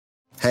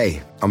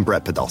Hey, I'm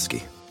Brett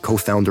Podolsky,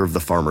 co-founder of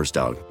The Farmer's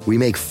Dog. We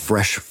make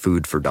fresh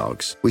food for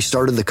dogs. We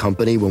started the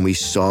company when we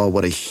saw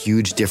what a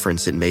huge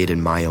difference it made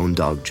in my own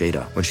dog,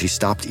 Jada, when she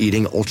stopped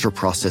eating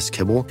ultra-processed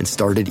kibble and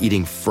started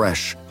eating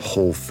fresh,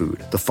 whole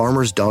food. The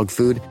Farmer's Dog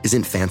food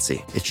isn't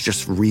fancy. It's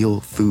just real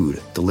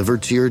food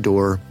delivered to your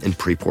door in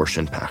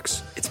pre-portioned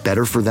packs. It's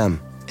better for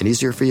them and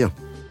easier for you.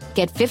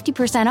 Get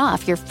 50%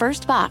 off your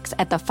first box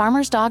at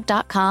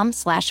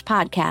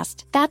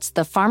thefarmersdog.com/podcast. That's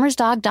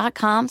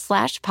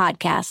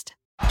thefarmersdog.com/podcast.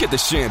 Get the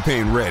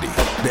champagne ready.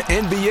 The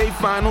NBA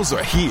Finals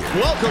are here.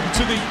 Welcome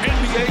to the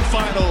NBA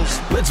Finals.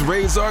 Let's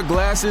raise our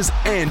glasses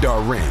and our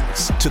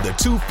rings to the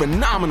two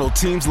phenomenal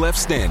teams left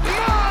standing.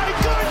 My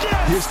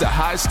goodness! Here's to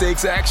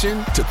high-stakes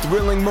action, to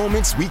thrilling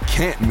moments we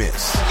can't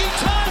miss. He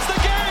ties the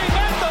game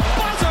at the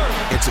buzzer!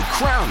 And to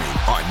crowning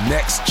our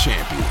next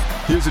champion.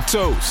 Here's a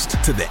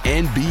toast to the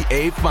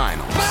NBA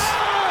Finals.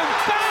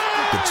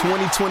 The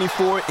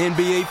 2024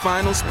 NBA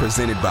Finals,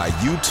 presented by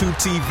YouTube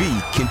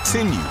TV,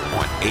 continue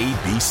on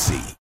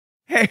ABC.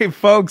 Hey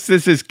folks,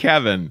 this is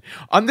Kevin.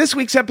 On this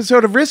week's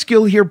episode of Risk,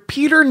 you'll hear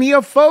Peter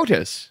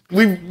Neophotis.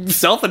 We've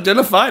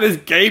self-identified as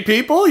gay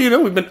people. You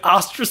know, we've been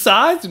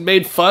ostracized and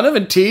made fun of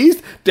and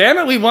teased. Damn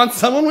it, we want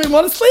someone we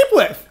want to sleep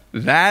with.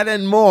 That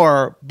and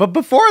more. But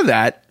before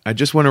that, I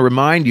just want to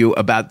remind you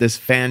about this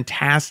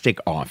fantastic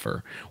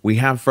offer we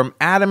have from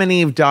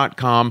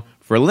adamandeve.com.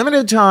 For a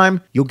limited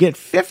time, you'll get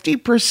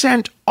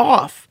 50%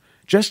 off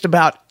just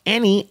about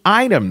any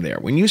item there.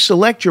 When you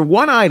select your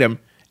one item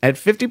at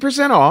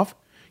 50% off,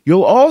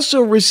 you'll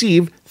also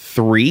receive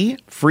 3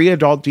 free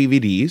adult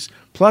DVDs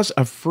plus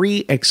a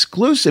free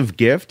exclusive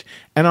gift.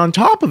 And on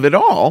top of it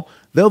all,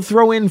 they'll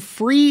throw in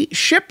free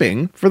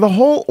shipping for the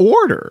whole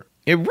order.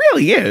 It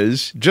really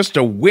is just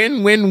a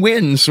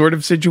win-win-win sort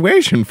of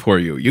situation for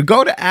you. You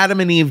go to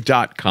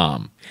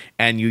adamandeve.com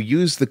and you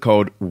use the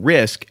code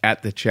RISK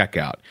at the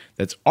checkout.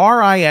 That's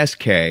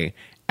RISK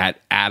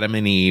at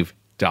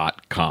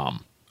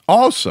adamandeve.com.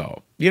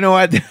 Also, you know,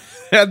 at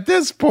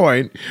this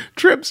point,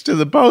 trips to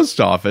the post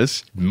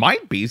office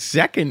might be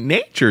second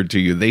nature to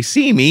you. They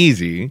seem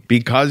easy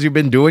because you've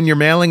been doing your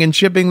mailing and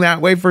shipping that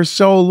way for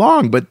so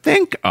long. But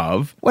think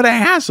of what a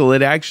hassle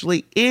it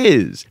actually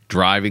is.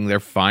 Driving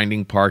there,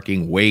 finding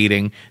parking,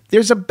 waiting.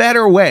 There's a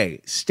better way.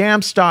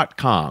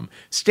 Stamps.com.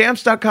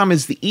 Stamps.com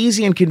is the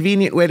easy and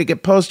convenient way to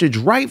get postage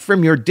right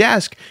from your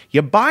desk.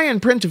 You buy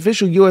and print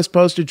official U.S.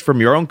 postage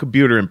from your own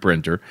computer and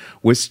printer.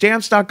 With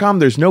Stamps.com,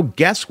 there's no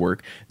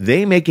guesswork.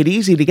 They make it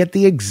easy to get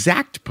the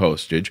exact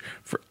postage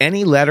for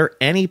any letter,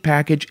 any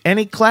package,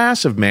 any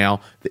class of mail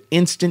the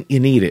instant you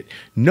need it.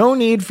 No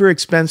need for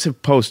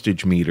expensive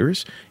postage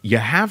meters. You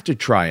have to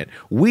try it.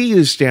 We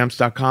use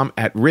Stamps.com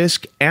at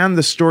Risk and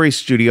the Story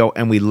Studio,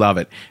 and we love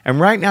it. And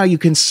right now you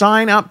can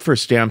sign up for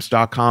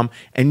Stamps.com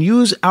and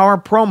use our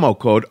promo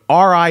code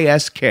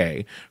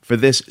RISK for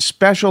this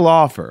special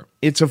offer.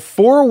 It's a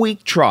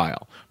 4-week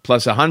trial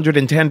plus a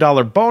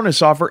 $110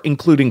 bonus offer,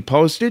 including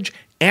postage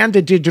and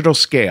a digital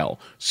scale.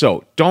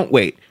 So don't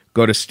wait.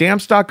 Go to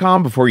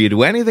Stamps.com before you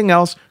do anything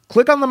else.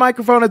 Click on the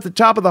microphone at the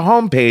top of the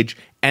homepage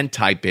and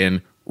type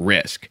in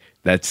RISK.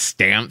 That's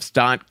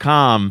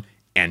Stamps.com.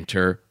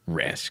 Enter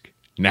RISK.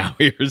 Now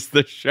here's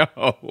the show.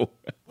 Whoa,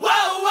 whoa,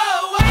 whoa!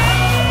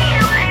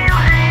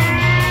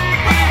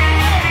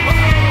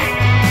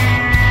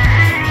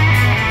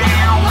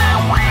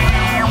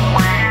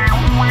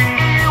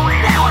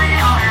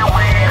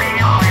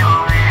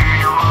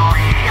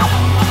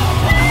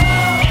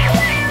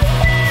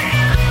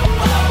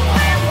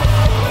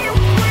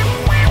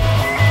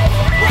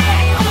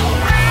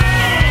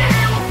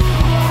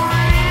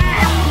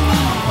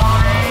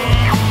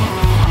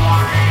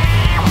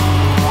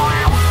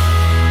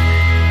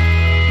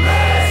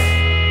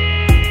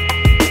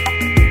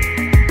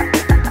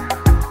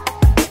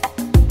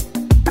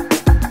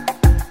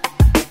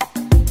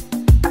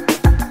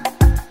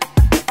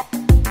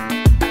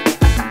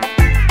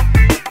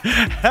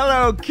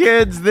 Hello,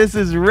 kids. This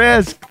is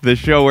Risk, the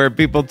show where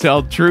people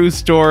tell true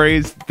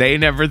stories they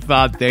never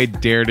thought they'd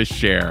dare to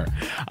share.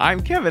 I'm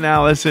Kevin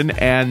Allison,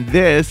 and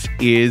this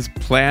is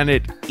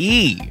Planet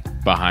E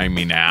behind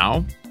me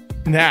now.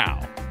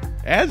 Now,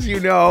 as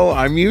you know,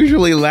 I'm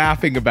usually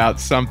laughing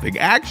about something.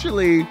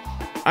 Actually,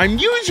 I'm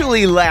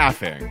usually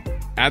laughing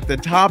at the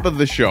top of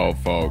the show,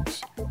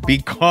 folks,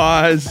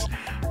 because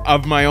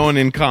of my own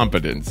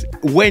incompetence.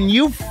 When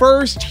you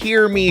first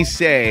hear me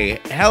say,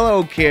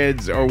 hello,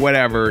 kids, or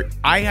whatever,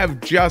 I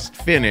have just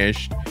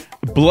finished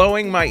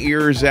blowing my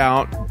ears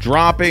out,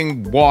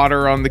 dropping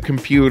water on the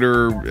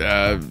computer,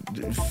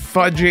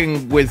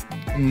 fudging with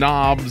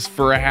knobs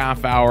for a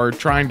half hour,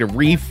 trying to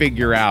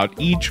refigure out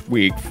each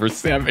week for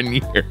 7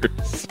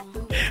 years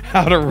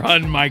how to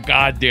run my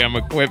goddamn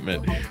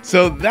equipment.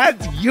 So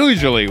that's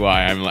usually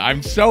why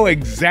I'm so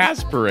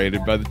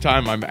exasperated by the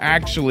time I'm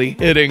actually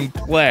hitting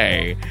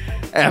play.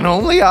 And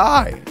only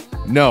I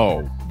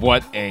know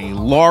what a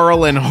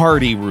Laurel and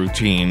Hardy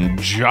routine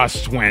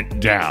just went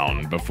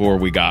down before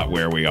we got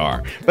where we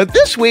are. But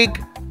this week,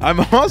 I'm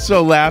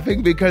also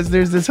laughing because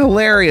there's this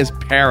hilarious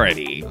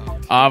parody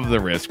of the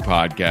Risk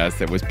podcast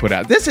that was put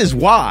out. This is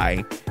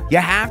why you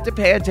have to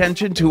pay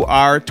attention to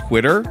our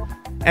Twitter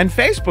and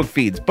Facebook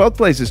feeds. Both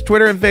places,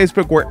 Twitter and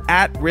Facebook, we're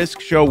at Risk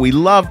Show. We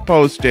love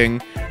posting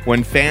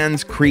when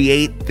fans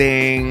create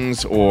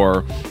things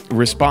or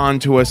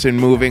respond to us in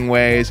moving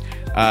ways.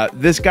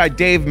 This guy,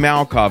 Dave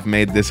Malkoff,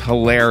 made this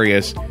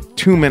hilarious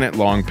 2-minute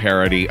long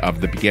parody of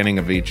the beginning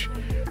of each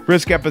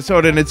Risk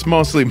episode, and it's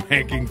mostly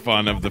making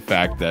fun of the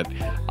fact that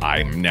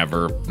I'm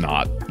never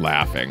not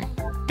laughing.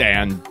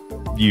 And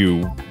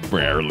you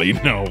rarely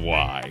know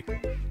why.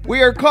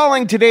 We are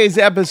calling today's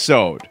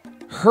episode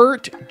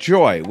Hurt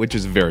Joy, which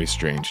is a very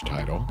strange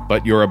title,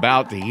 but you're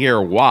about to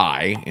hear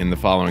why in the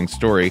following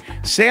story.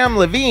 Sam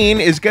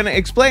Levine is going to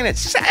explain it.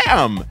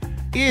 Sam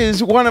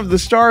is one of the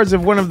stars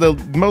of one of the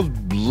most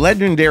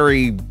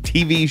legendary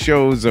TV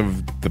shows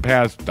of the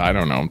past,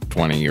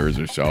 20 years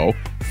or so,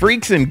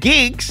 Freaks and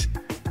Geeks,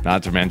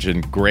 not to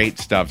mention great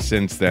stuff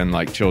since then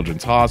like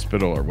Children's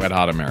Hospital or Wet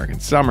Hot American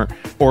Summer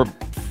or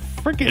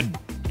freaking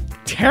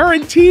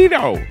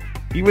Tarantino.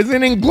 He was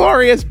in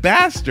Inglourious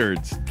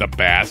Bastards, the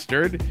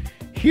bastard.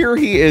 Here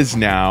he is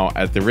now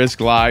at the Risk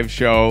Live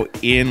show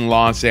in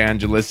Los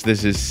Angeles.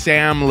 This is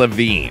Sam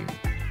Levine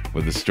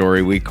with a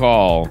story we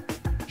call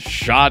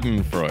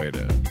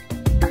Schadenfreude.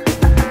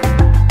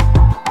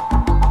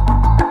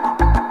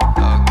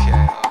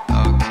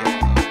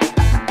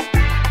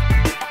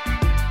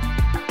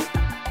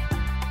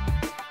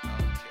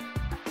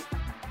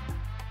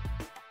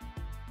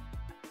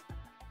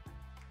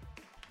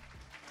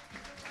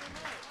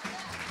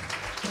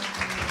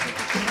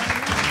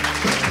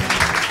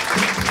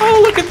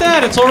 Look at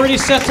that, it's already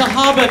set to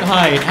Hobbit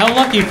height. How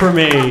lucky for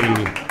me.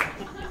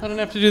 I don't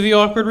have to do the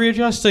awkward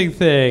readjusting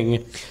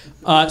thing.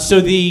 So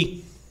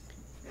the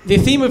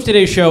theme of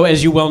today's show,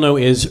 as you well know,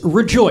 is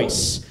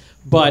rejoice.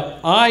 But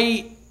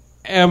I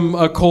am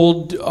a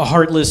cold,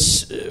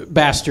 heartless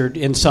bastard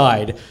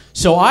inside.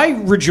 So I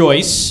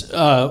rejoice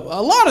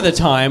a lot of the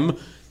time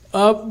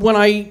when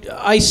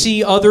I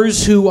see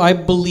others who I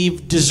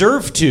believe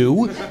deserve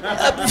to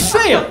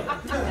fail.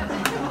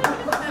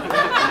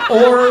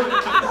 Or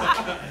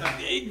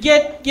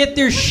get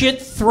their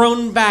shit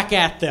thrown back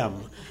at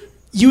them.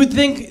 You would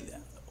think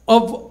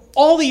of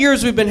all the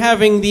years we've been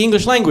having the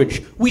English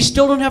language, we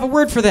still don't have a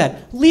word for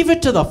that. Leave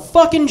it to the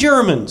fucking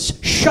Germans.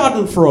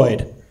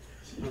 Schadenfreude.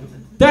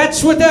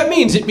 That's what that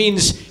means. It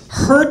means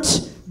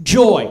hurt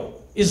joy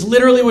is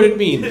literally what it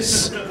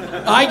means.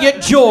 I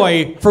get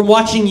joy from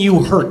watching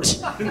you hurt.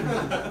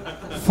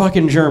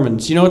 Fucking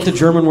Germans. You know what the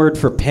German word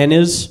for pen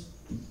is?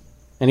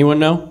 Anyone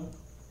know?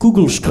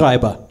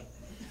 Kugelschreiber.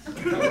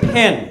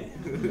 Pen.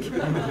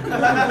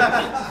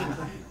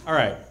 All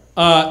right.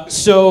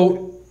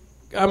 So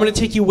I'm going to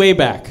take you way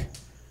back.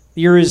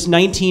 The year is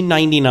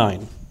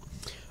 1999.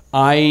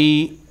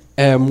 I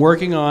am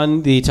working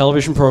on the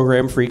television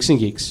program Freaks and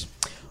Geeks.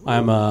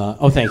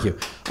 Oh, thank you.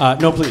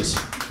 No, please.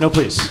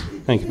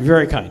 Thank you.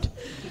 Very kind.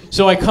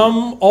 So I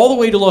come all the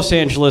way to Los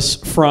Angeles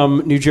from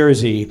New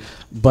Jersey,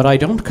 but I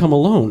don't come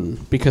alone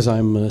because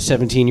I'm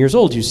 17 years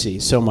old, you see.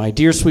 So my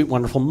dear, sweet,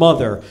 wonderful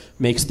mother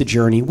makes the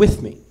journey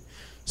with me.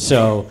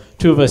 So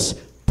two of us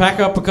pack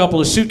up a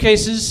couple of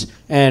suitcases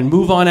and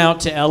move on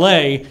out to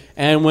L.A.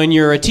 And when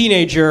you're a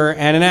teenager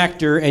and an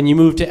actor and you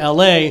move to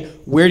L.A.,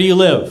 where do you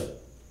live?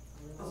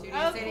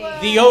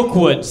 The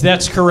Oakwoods,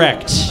 that's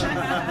correct.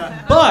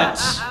 But,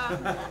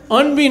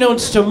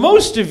 unbeknownst to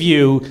most of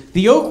you,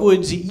 the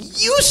Oakwoods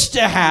used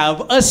to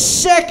have a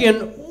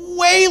second,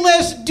 way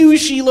less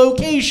douchey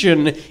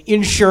location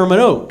in Sherman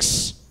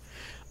Oaks.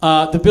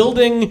 The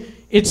building,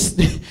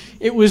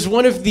 it was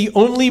one of the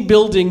only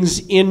buildings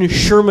in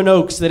Sherman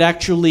Oaks that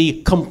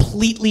actually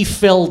completely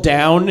fell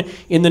down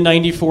in the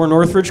 94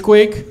 Northridge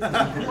quake.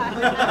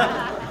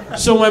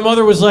 So my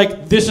mother was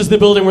like, this is the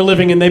building we're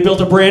living in. They built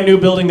a brand new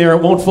building there.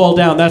 It won't fall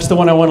down. That's the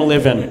one I want to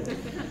live in.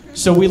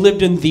 So we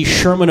lived in the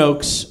Sherman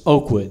Oaks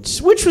Oakwoods,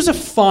 which was a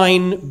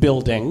fine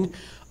building.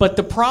 But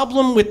the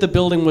problem with the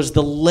building was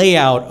the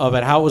layout of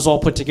it, how it was all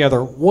put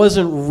together,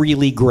 wasn't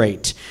really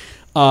great.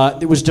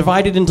 It was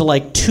divided into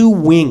like two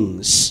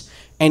wings.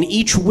 And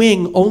each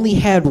wing only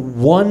had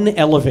one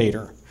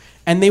elevator.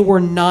 And they were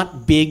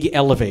not big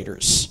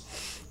elevators.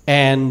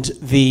 And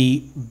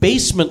the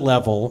basement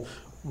level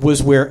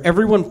was where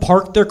everyone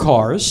parked their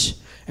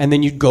cars, and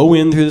then you'd go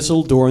in through this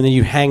little door, and then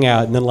you hang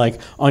out, and then like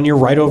on your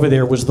right over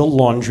there was the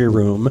laundry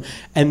room,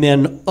 and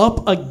then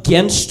up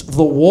against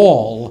the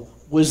wall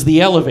was the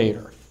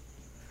elevator.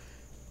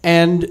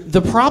 And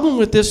the problem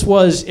with this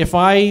was if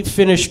I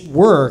finished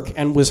work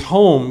and was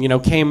home,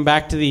 came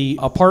back to the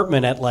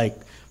apartment at like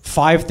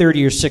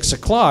 5:30 or 6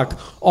 o'clock,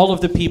 all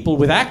of the people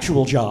with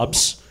actual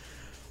jobs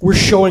were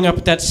showing up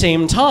at that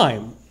same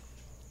time.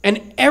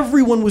 And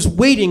everyone was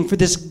waiting for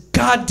this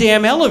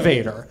goddamn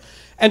elevator.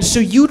 And so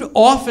you'd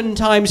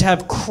oftentimes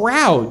have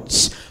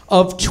crowds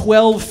of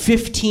 12,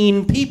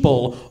 15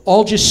 people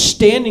all just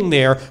standing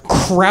there,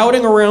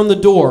 crowding around the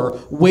door,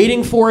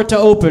 waiting for it to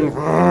open.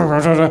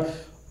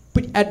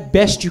 But at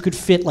best, you could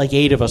fit like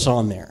 8 of us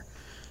on there.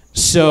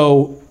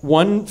 So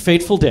one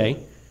fateful day,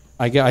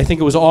 I think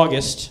it was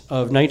August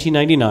of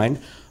 1999,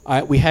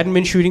 we hadn't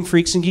been shooting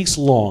Freaks and Geeks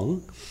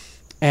long,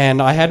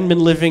 And I hadn't been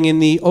living in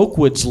the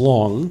Oakwoods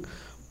long,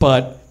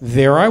 but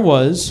there I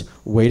was,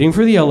 waiting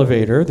for the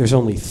elevator. There's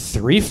only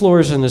 3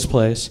 floors in this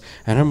place,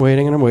 and I'm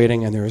waiting,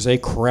 and there is a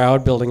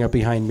crowd building up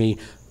behind me,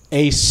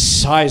 a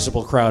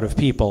sizable crowd of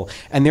people.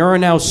 And there are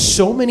now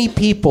so many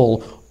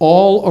people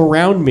all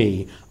around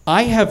me,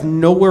 I have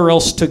nowhere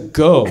else to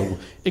go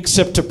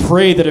except to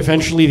pray that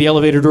eventually the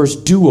elevator doors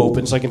do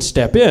open so I can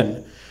step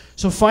in.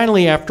 So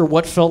finally, after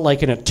what felt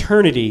like an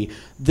eternity,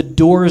 the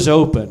doors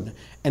open,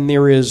 and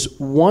there is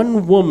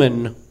one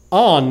woman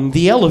on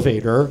the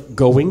elevator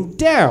going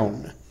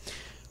down.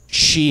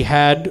 She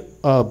had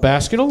a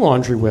basket of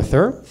laundry with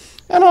her,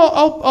 and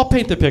I'll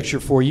paint the picture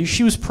for you.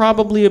 She was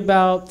probably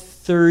about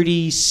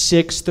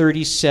 36,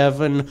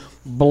 37,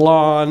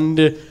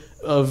 blonde,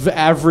 of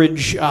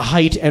average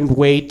height and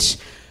weight.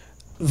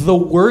 The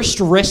worst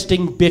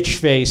resting bitch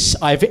face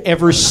I've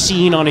ever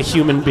seen on a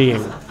human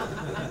being.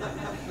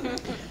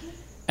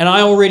 And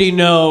I already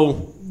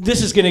know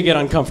this is going to get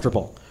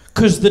uncomfortable.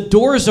 Because the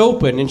door's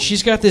open, and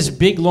she's got this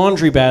big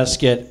laundry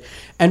basket,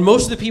 and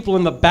most of the people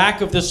in the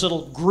back of this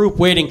little group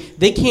waiting,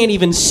 they can't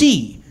even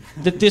see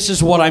that this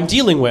is what I'm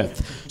dealing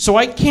with. So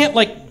I can't,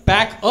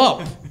 back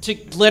up to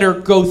let her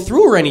go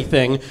through or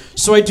anything.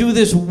 So I do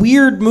this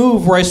weird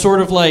move where I sort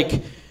of,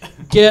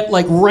 get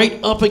right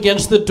up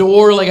against the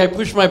door, I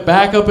push my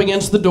back up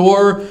against the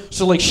door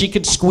so she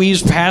could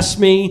squeeze past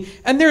me,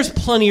 and there's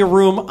plenty of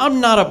room.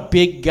 I'm not a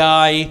big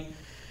guy,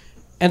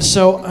 and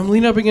so I'm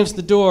leaning up against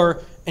the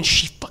door, and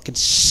she fucking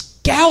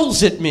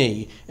scowls at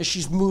me as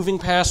she's moving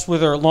past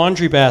with her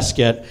laundry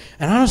basket,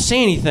 and I don't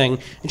say anything,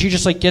 and she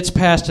just gets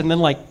past and then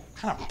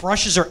kind of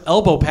brushes her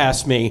elbow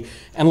past me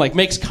and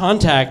makes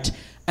contact,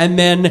 and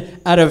then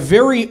at a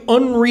very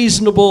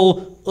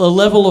unreasonable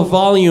level of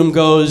volume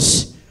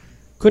goes,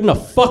 "Couldn't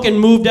have fucking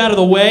moved out of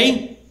the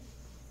way?"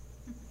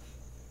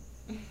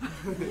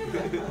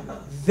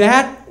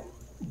 That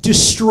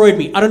destroyed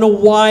me. I don't know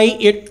why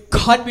it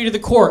cut me to the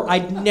core.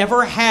 I'd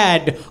never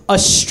had a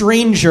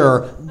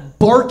stranger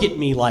bark at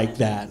me like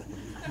that.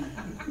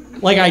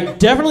 I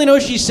definitely know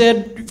she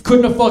said,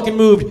 "Couldn't have fucking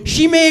moved."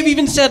 She may have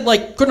even said,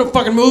 "Couldn't have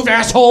fucking moved,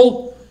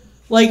 asshole."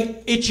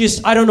 It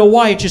just, I don't know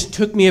why, it just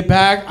took me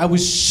aback. I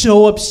was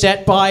so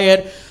upset by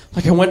it.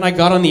 I went and I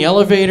got on the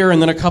elevator,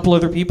 and then a couple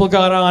other people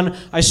got on.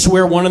 I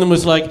swear one of them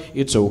was like,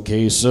 "It's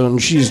okay, son,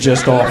 she's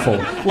just awful."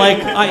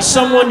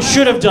 Someone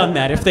should have done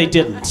that if they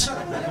didn't.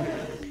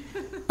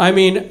 I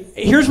mean,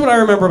 here's what I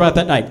remember about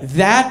that night.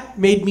 That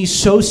made me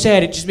so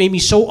sad. It just made me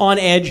so on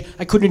edge.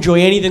 I couldn't enjoy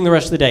anything the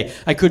rest of the day.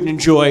 I couldn't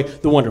enjoy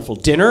the wonderful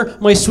dinner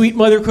my sweet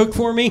mother cooked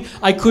for me.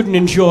 I couldn't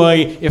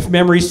enjoy, if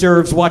memory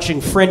serves,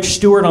 watching French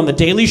Stewart on The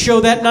Daily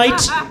Show that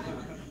night.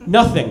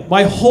 Nothing.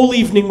 My whole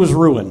evening was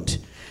ruined.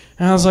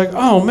 And I was like,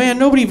 oh man,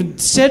 nobody even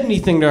said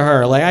anything to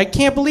her. I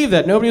can't believe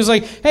that. Nobody was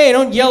like, "Hey,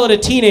 don't yell at a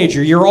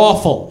teenager, you're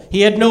awful."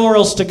 He had nowhere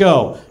else to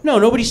go. No,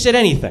 nobody said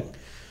anything.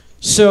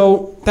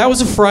 So that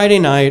was a Friday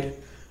night.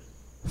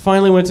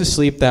 Finally went to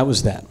sleep, that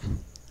was that.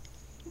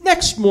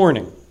 Next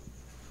morning,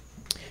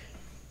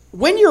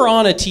 when you're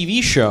on a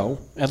TV show,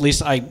 at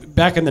least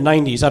back in the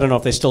 90s, I don't know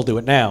if they still do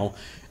it now,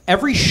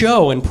 every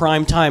show in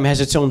prime time has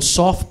its own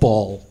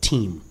softball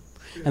team.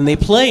 And they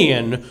play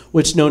in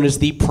what's known as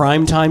the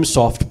Primetime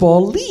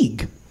Softball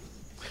League.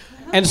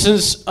 And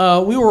since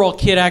we were all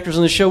kid actors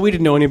on the show, we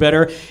didn't know any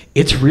better.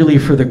 It's really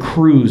for the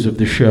crews of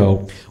the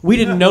show. We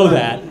didn't know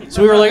that.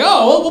 So we were like,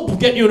 "Oh, well, we'll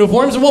get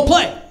uniforms and we'll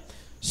play."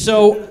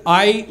 So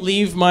I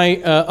leave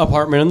my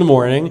apartment in the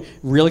morning,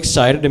 real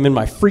excited. I'm in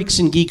my Freaks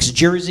and Geeks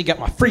jersey, got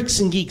my Freaks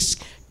and Geeks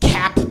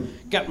cap,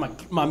 got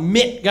my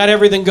mitt, got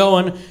everything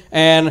going.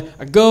 And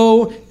I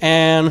go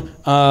and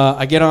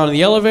I get on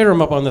the elevator.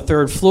 I'm up on the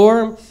 3rd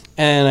floor.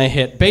 And I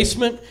hit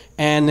basement,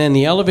 and then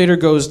the elevator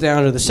goes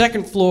down to the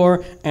 2nd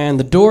floor, and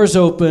the doors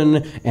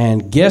open,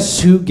 and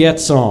guess who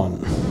gets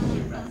on?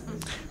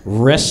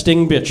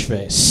 Resting bitch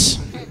face.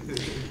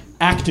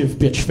 Active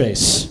bitch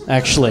face,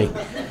 actually.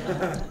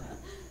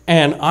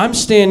 And I'm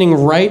standing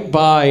right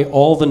by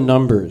all the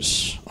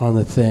numbers on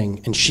the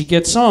thing, and she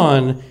gets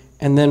on,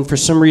 and then for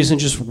some reason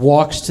just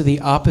walks to the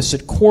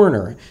opposite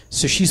corner,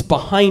 so she's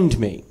behind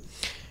me.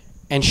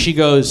 And she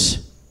goes,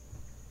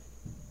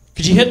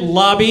 "Could you hit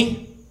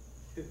lobby?"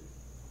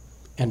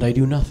 And I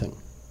do nothing.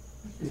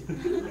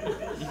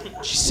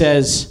 She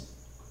says,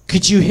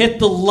 "Could you hit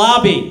the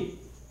lobby?"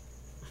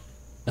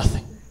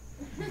 Nothing.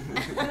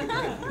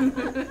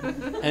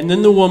 And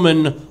then the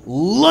woman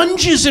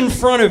lunges in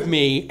front of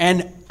me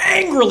and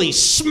angrily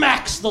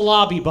smacks the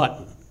lobby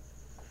button.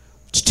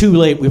 It's too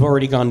late. We've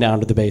already gone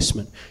down to the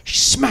basement. She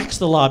smacks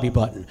the lobby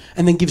button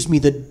and then gives me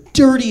the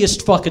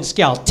dirtiest fucking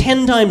scowl,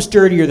 10 times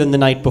dirtier than the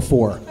night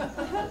before.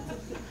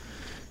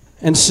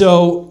 And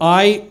so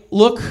I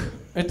look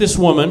at this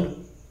woman,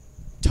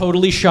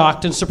 totally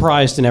shocked and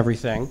surprised and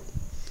everything,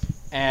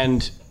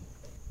 and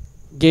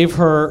gave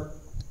her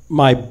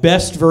my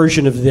best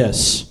version of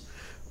this,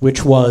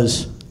 which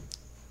was,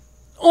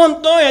 "Oh,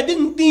 I'm sorry, I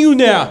didn't see you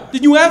there.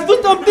 Did you ask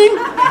for something?"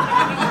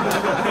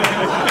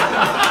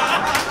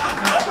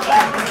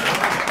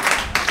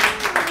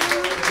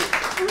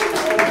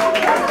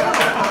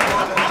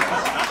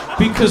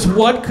 Because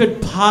what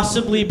could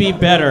possibly be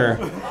better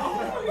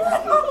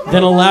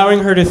than allowing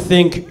her to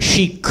think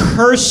she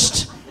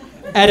cursed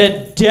at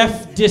a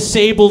deaf,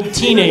 disabled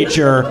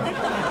teenager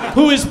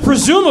who is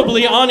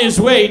presumably on his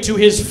way to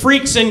his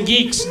Freaks and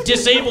Geeks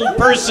disabled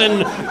person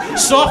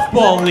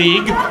softball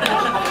league.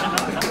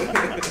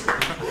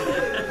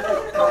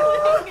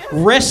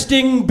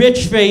 Resting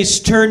bitch face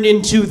turned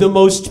into the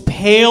most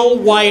pale,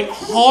 white,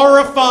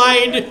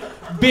 horrified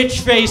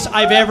bitch face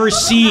I've ever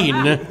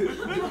seen.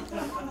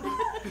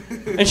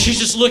 And she's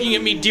just looking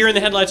at me, deer in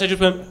the headlights. I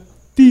just went,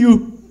 "Do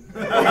you?"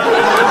 At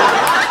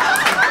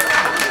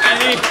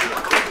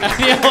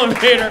the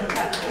elevator.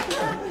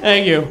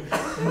 Thank you.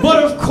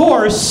 But of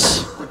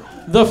course,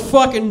 the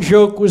fucking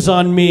joke was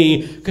on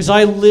me, because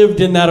I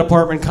lived in that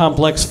apartment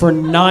complex for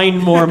 9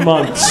 more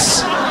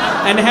months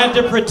and had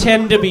to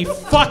pretend to be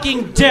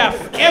fucking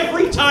deaf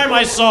every time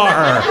I saw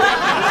her.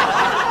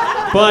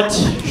 But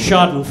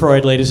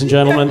Schadenfreude, ladies and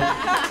gentlemen.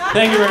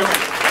 Thank you very much.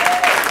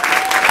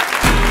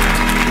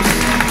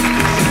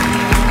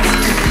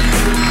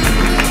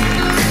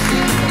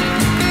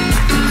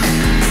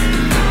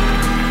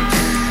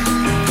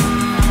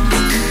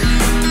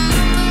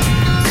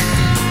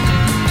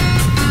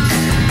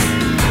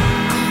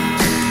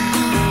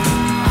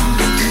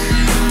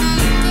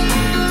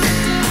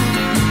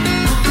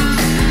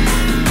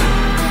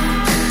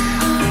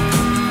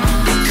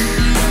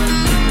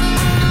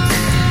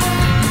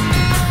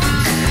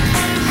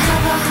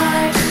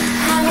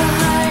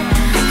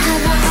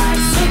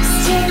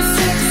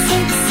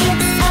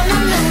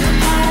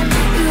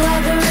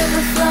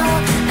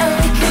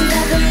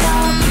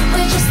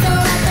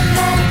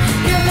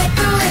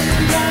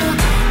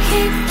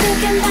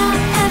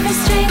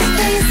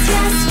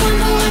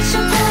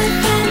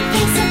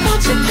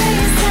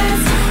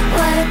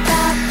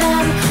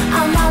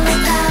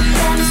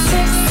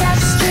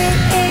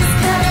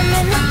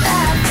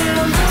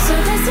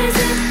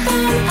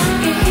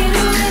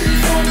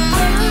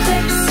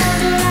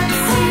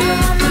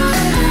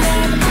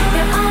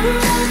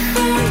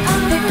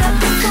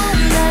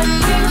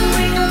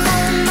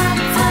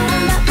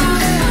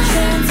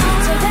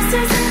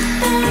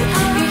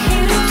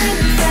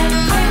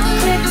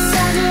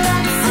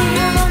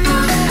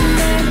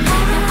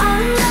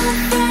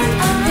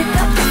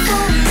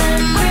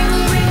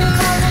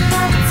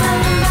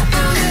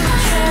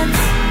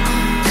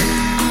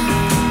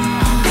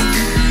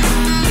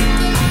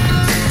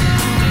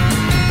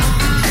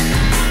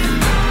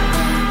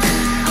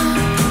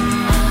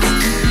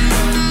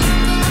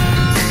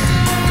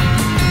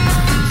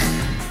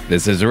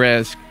 This is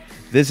Risk.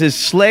 This is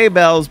Sleigh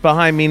Bells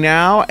behind me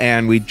now,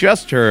 and we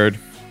just heard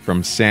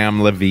from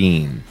Sam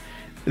Levine.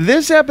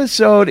 This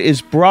episode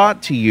is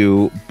brought to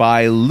you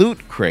by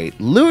Loot Crate.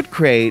 Loot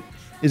Crate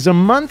is a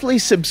monthly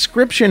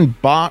subscription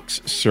box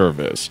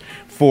service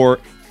for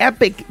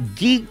epic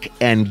geek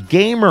and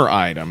gamer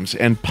items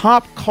and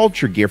pop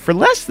culture gear for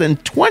less than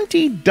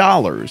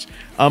 $20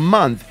 a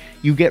month.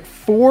 You get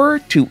 4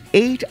 to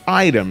 8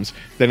 items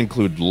that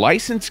include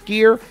licensed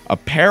gear,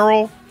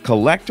 apparel,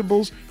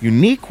 collectibles,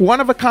 unique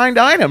one-of-a-kind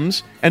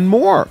items, and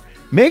more.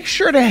 Make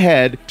sure to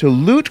head to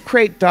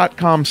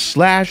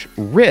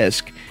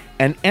lootcrate.com/risk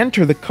and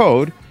enter the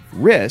code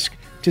RISK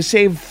to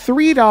save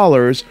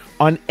 $3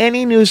 on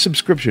any new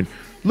subscription.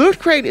 Loot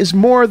Crate is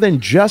more than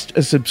just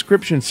a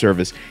subscription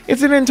service.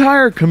 It's an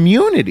entire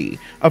community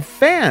of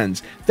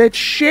fans that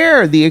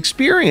share the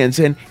experience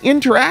and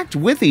interact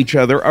with each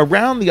other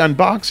around the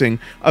unboxing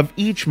of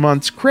each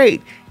month's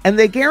crate. And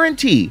they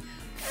guarantee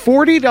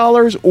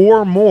 $40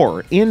 or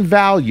more in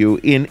value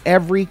in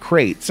every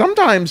crate.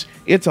 Sometimes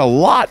it's a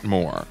lot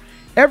more.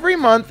 Every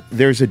month,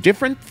 there's a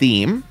different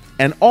theme,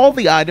 and all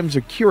the items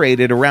are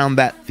curated around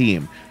that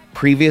theme.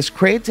 Previous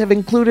crates have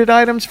included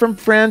items from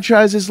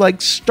franchises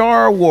like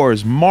Star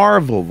Wars,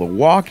 Marvel, The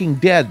Walking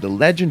Dead, The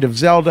Legend of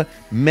Zelda,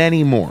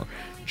 many more.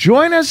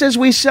 Join us as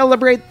we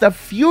celebrate the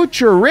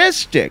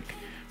futuristic.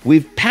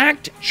 We've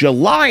packed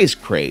July's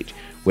crate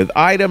with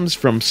items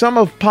from some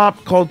of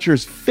pop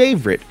culture's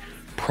favorite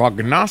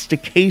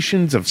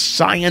prognostications of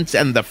science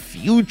and the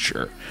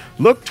future.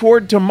 Look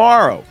toward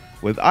tomorrow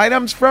with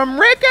items from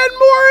Rick and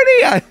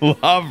Morty. I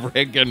love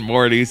Rick and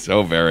Morty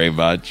so very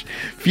much.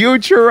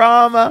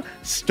 Futurama,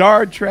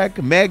 Star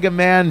Trek, Mega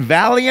Man,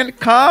 Valiant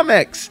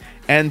Comics,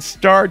 and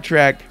Star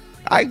Trek.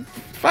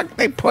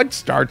 They put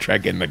Star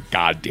Trek in the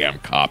goddamn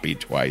copy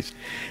twice.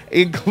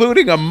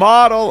 Including a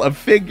model, a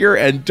figure,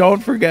 and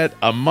don't forget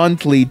a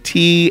monthly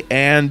tee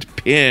and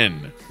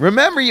pin.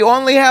 Remember, you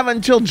only have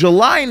until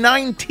July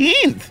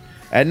 19th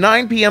at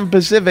 9 p.m.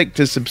 Pacific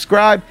to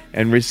subscribe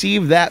and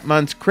receive that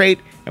month's crate.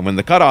 And when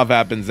the cutoff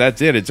happens,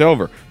 that's it. It's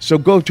over. So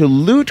go to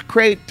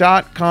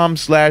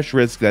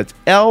lootcrate.com/risk. That's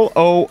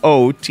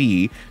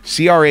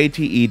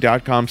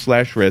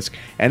LOOTCRATE.com/risk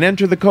and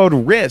enter the code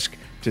RISK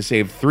to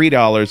save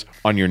 $3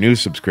 on your new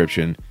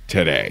subscription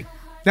today.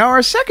 Now,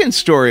 our second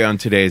story on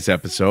today's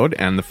episode,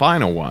 and the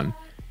final one,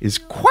 is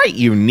quite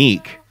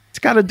unique. It's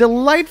got a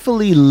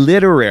delightfully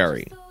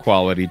literary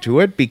quality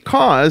to it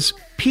because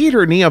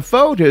Peter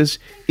Neophotis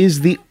is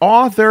the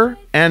author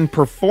and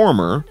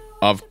performer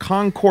of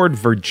Concord,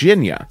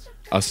 Virginia,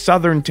 a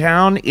southern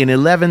town in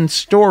 11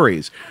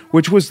 stories,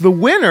 which was the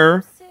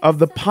winner of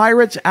the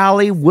Pirates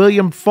Alley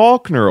William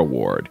Faulkner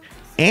Award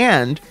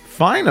and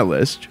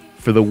finalist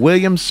for the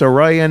William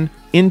Saroyan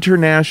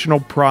International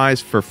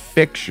Prize for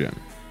Fiction.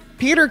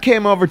 Peter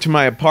came over to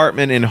my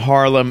apartment in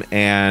Harlem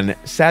and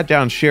sat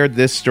down, shared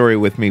this story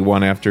with me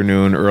one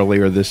afternoon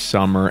earlier this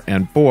summer,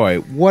 and boy,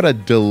 what a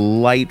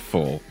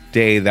delightful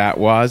day that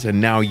was, and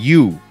now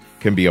you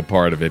can be a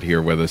part of it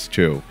here with us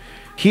too.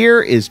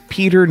 Here is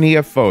Peter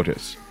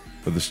Neophotis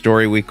for the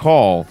story we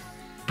call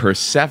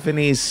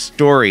Persephone's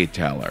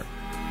Storyteller.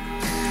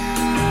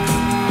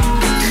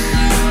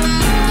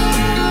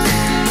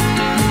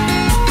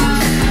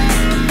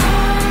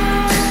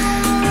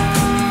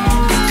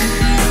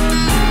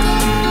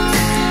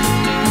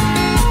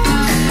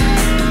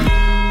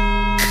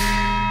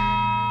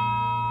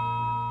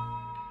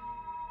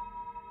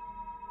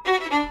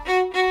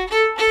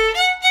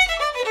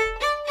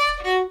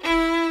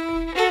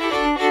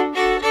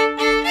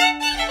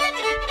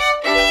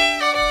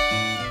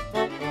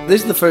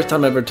 This is the first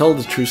time I ever told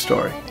a true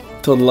story.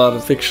 Told a lot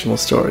of fictional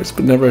stories,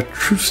 but never a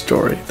true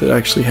story that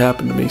actually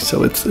happened to me.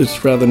 So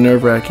it's rather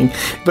nerve-wracking.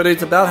 But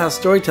it's about how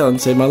storytelling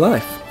saved my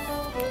life.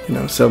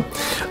 So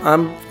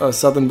I'm a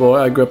southern boy.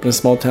 I grew up in a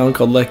small town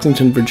called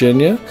Lexington,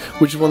 Virginia,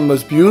 which is one of the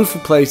most beautiful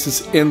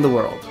places in the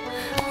world.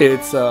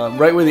 It's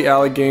right where the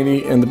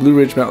Allegheny and the Blue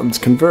Ridge Mountains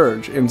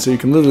converge, and so you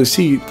can literally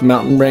see the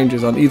mountain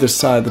ranges on either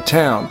side of the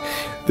town.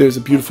 There's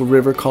a beautiful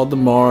river called the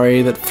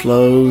Maury that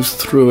flows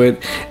through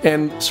it,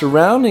 and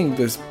surrounding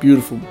this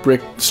beautiful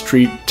brick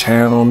street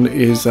town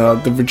is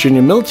the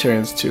Virginia Military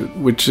Institute,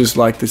 which is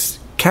like this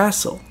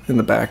castle in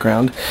the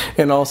background,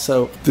 and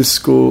also this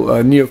school,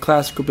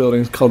 neoclassical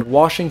building called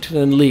Washington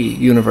and Lee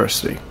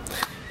University.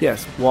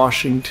 Yes,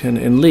 Washington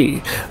and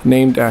Lee,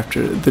 named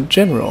after the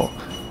general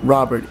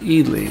Robert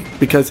E. Lee,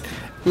 because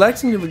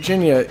Lexington,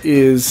 Virginia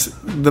is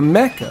the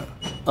Mecca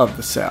of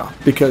the South,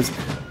 because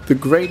the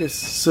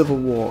greatest Civil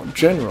War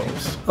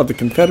generals of the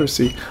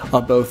Confederacy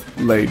are both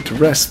laid to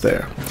rest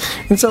there.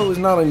 And so it was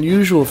not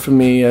unusual for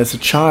me as a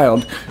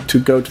child to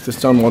go to the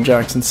Stonewall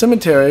Jackson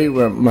Cemetery,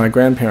 where my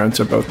grandparents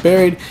are both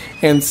buried,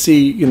 and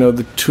see,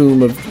 the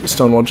tomb of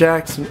Stonewall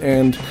Jackson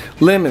and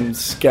lemons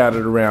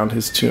scattered around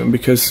his tomb,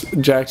 because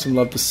Jackson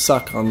loved to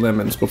suck on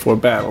lemons before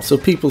battle. So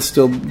people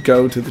still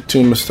go to the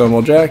tomb of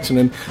Stonewall Jackson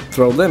and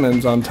throw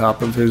lemons on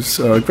top of his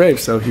grave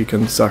so he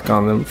can suck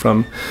on them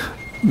from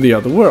the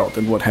other world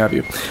and what have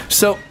you.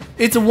 So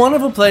it's a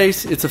wonderful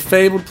place, it's a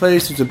fabled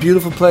place, it's a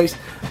beautiful place,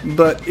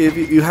 but if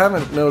you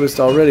haven't noticed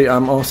already,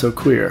 I'm also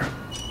queer.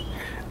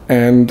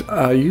 And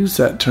I use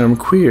that term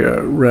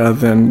queer rather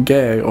than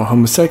gay or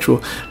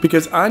homosexual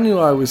because I knew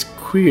I was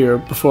queer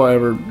before I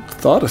ever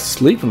thought of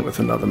sleeping with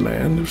another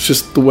man. It was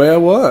just the way I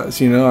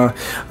was,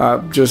 I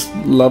just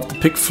loved to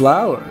pick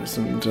flowers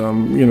and,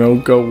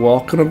 go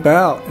walking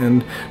about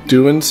and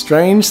doing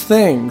strange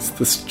things.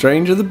 The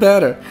stranger the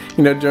better.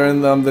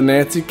 During the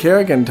Nancy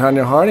Kerrigan,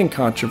 Tonya Harding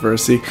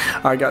controversy,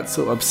 I got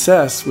so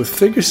obsessed with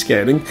figure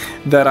skating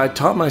that I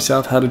taught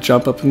myself how to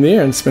jump up in the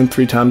air and spin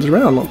 3 times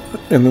around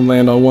and then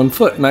land on one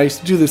foot. And I used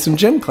to do this in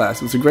gym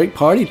class. It was a great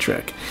party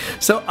trick.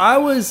 So I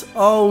was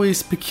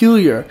always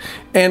peculiar.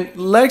 And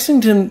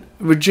Lexington,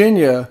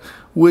 Virginia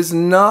was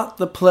not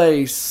the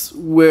place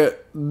where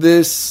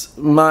this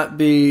might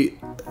be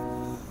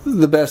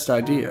the best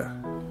idea,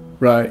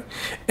 right?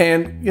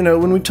 And,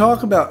 when we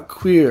talk about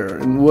queer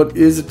and what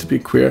is it to be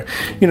queer,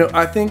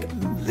 I think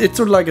it's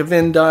sort of like a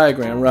Venn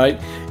diagram, right?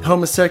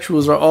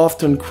 Homosexuals are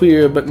often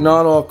queer, but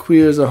not all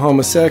queers are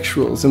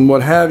homosexuals and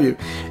what have you.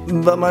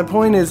 But my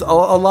point is, a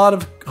lot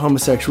of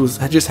homosexuals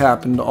just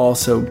happen to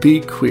also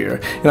be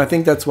queer. And I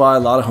think that's why a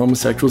lot of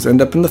homosexuals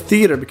end up in the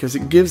theater, because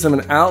it gives them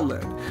an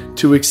outlet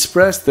to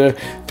express their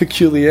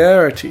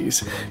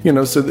peculiarities.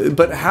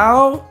 But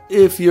how,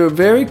 if you're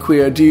very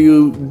queer, do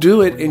you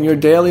do it in your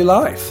daily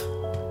life?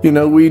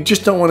 We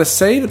just don't want to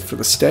save it for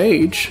the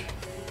stage.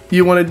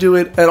 You want to do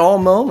it at all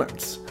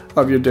moments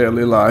of your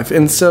daily life.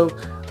 And so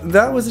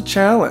that was a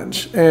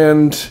challenge.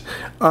 And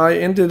I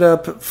ended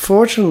up,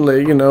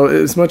 fortunately,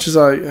 as much as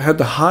I had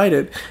to hide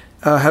it,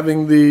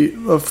 having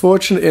the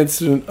fortunate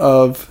incident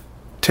of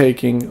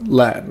taking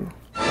Latin.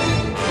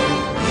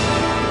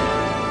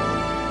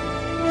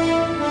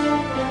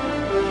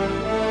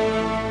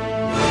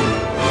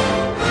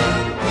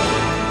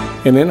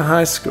 And in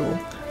high school,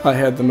 I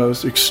had the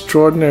most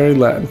extraordinary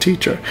Latin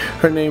teacher.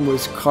 Her name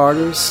was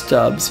Carter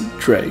Stubbs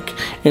Drake,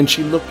 and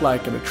she looked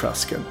like an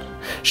Etruscan.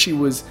 She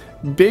was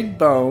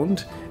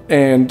big-boned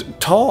and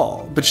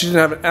tall, but she didn't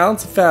have an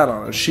ounce of fat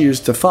on her. She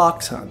used to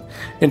fox hunt,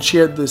 and she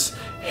had this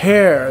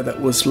hair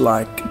that was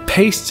like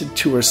pasted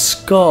to her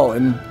skull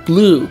in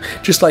blue,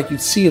 just like you'd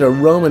see in a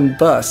Roman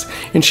bust.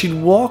 And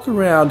she'd walk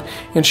around,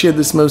 and she had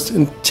this most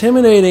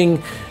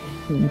intimidating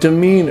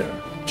demeanor.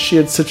 She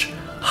had such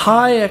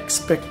high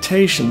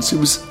expectations. It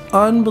was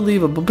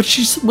unbelievable, but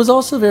she was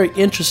also very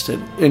interested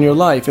in your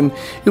life, and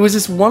it was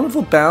this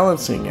wonderful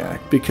balancing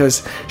act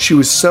because she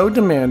was so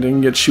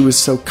demanding, yet she was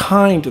so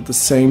kind at the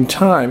same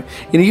time.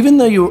 And even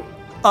though you were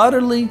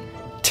utterly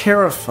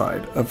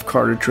terrified of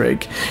Carter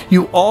Drake,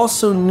 you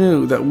also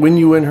knew that when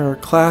you were in her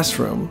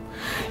classroom,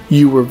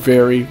 you were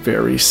very,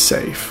 very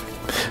safe.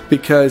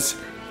 Because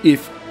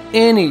if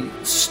any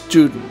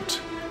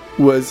student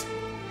was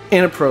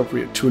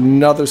inappropriate to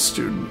another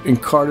student in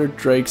Carter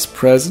Drake's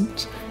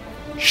presence,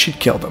 she'd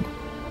kill them.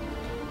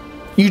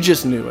 You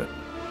just knew it.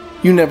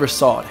 You never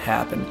saw it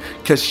happen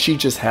because she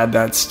just had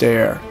that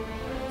stare.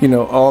 You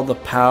know, all the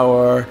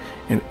power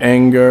and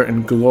anger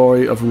and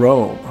glory of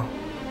Rome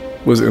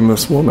was in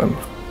this woman.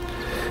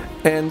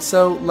 And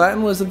so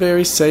Latin was a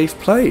very safe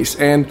place.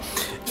 And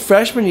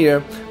freshman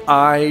year,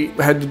 I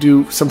had to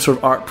do some sort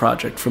of art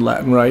project for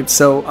Latin, right?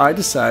 So I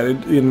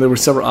decided, there were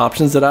several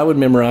options, that I would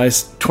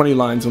memorize 20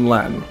 lines in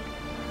Latin.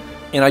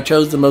 And I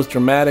chose the most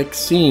dramatic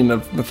scene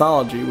of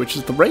mythology, which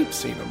is the rape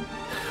scene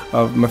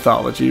of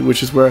mythology,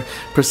 which is where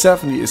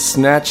Persephone is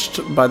snatched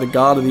by the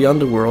god of the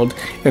underworld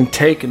and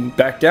taken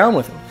back down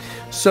with him.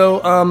 So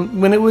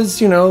when it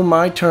was,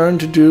 my turn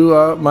to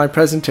do my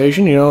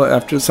presentation,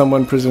 after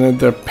someone presented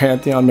their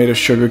pantheon made of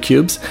sugar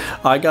cubes,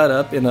 I got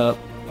up in a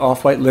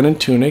off-white linen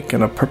tunic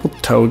and a purple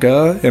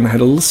toga, and I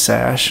had a little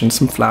sash and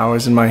some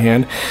flowers in my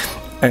hand,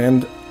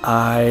 and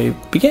I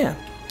began.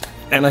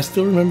 And I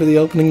still remember the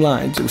opening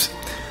lines. It was,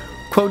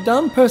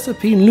 Quodam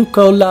Persephone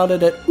luco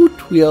laudet ut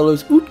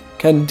violos ut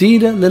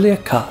candida lilia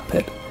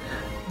carpet,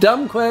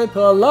 damque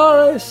per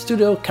lare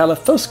studio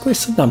calathosque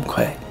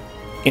sedamque,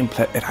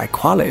 implet et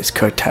aequales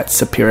curtat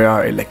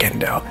superiore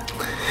legendo.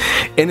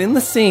 And in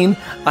the scene,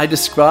 I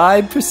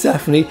described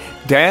Persephone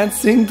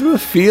dancing through a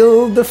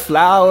field of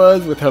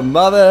flowers with her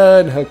mother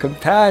and her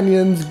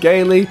companions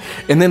gaily,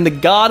 and then the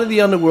god of the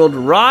underworld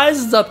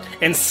rises up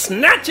and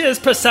snatches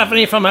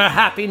Persephone from her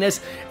happiness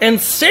and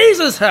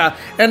seizes her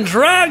and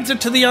drags her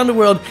to the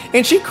underworld,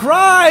 and she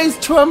cries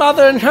to her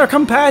mother and her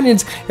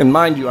companions. And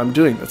mind you, I'm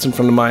doing this in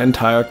front of my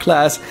entire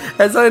class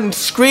as I'm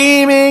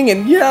screaming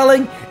and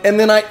yelling, and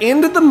then I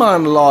ended the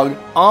monologue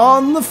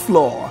on the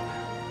floor,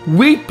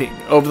 weeping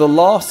over the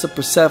loss of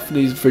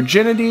Persephone's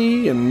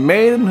virginity and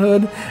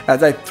maidenhood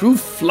as I threw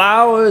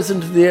flowers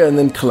into the air and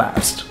then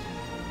collapsed.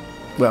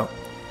 Well,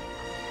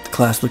 the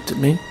class looked at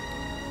me,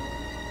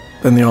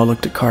 then they all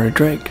looked at Carter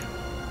Drake,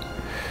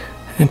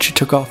 and she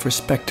took off her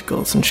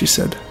spectacles and she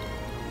said,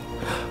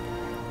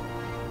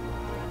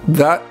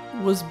 "That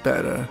was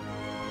better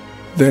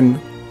than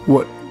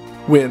what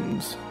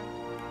wins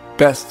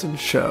Best in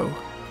Show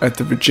at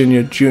the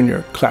Virginia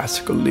Junior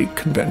Classical League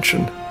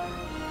Convention.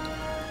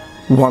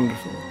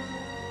 Wonderful.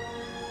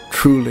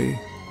 Truly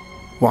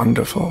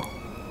wonderful."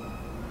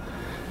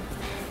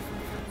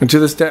 And to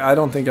this day, I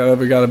don't think I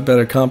ever got a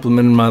better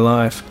compliment in my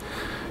life.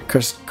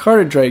 Because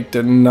Carter Drake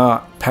did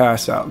not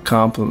pass out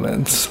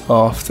compliments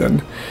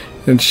often.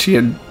 And she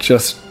had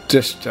just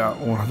dished out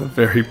one of the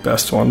very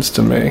best ones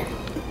to me.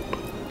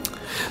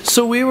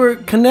 So we were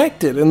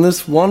connected in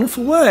this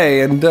wonderful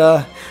way. And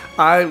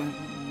I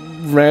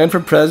ran for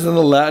president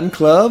of the Latin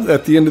Club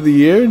at the end of the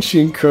year, and she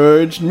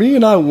encouraged me,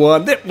 and I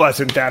won. It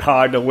wasn't that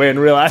hard to win,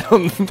 really. I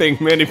don't think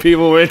many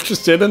people were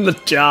interested in the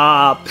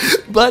job.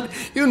 But,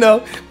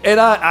 and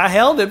I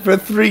held it for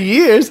 3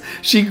 years.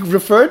 She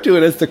referred to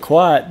it as the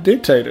quiet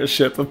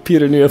dictatorship of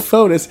Peter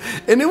Neophotis,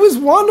 and it was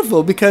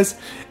wonderful because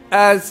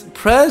as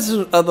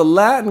president of the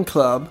Latin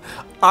Club,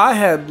 I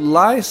had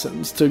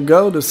license to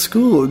go to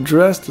school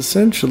dressed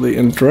essentially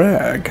in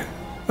drag.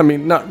 I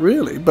mean, not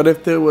really, but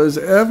if there was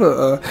ever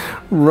a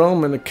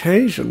Roman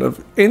occasion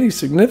of any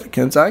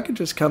significance, I could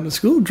just come to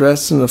school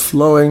dressed in a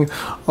flowing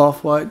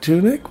off-white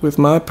tunic with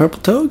my purple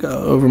toga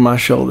over my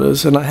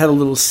shoulders, and I had a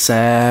little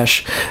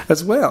sash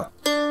as well.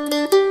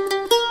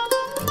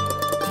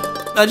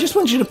 I just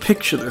want you to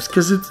picture this,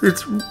 because it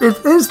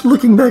is,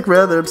 looking back,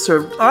 rather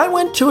absurd. I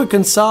went to a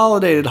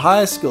consolidated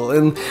high school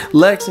in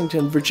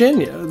Lexington,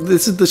 Virginia.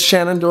 This is the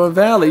Shenandoah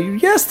Valley.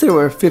 Yes, there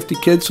were 50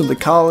 kids from the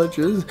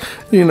colleges,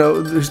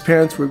 whose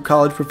parents were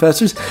college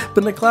professors, but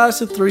in the class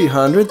of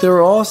 300, there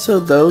were also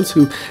those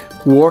who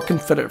wore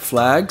Confederate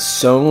flags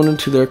sewn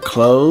into their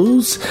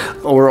clothes,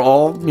 or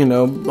all,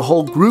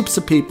 whole groups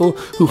of people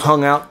who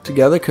hung out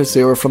together because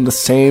they were from the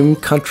same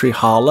country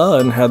holla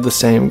and had the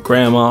same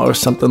grandma or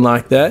something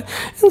like that.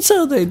 And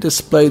so they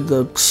displayed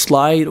the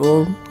slight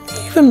or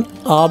even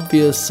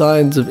obvious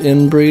signs of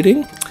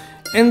inbreeding.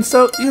 And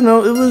so, it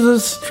was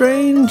a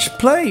strange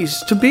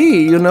place to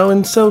be,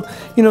 and so,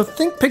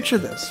 picture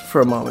this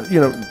for a moment,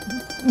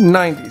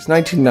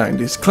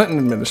 1990s, Clinton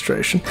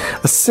administration,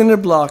 a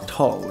cinder-blocked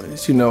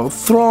hallways,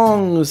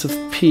 throngs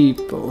of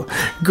people,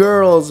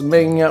 girls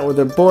making out with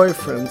their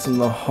boyfriends in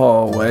the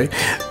hallway,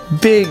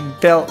 big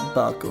belt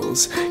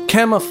buckles.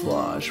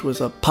 Camouflage was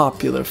a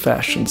popular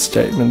fashion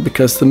statement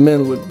because the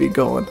men would be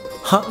going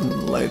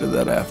hunting later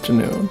that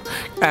afternoon,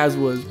 as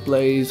was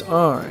blaze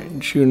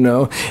orange,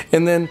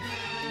 and then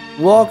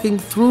walking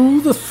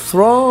through the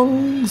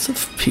throngs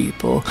of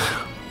people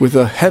with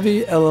a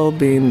heavy L.L.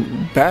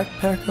 Bean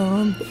backpack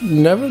on, but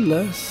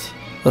nevertheless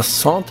a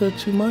saunter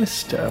to my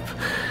step,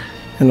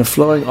 and a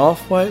flowing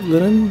off-white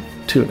linen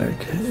tunic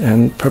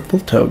and purple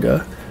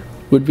toga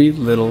would be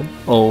little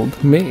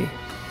old me.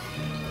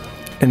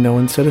 And no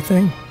one said a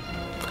thing.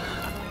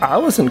 I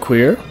wasn't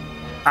queer.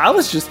 I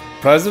was just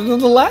president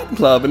of the Latin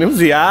Club, and it was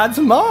the Ides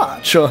of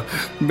March, or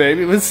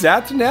maybe it was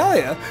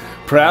Saturnalia.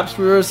 Perhaps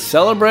we were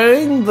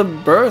celebrating the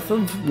birth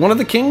of one of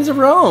the kings of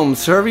Rome,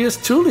 Servius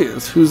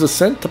Tullius, whose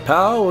ascent to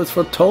power was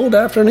foretold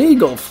after an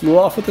eagle flew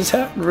off with his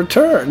hat and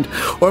returned.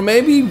 Or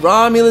maybe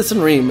Romulus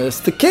and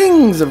Remus, the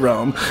kings of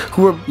Rome,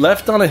 who were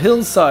left on a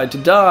hillside to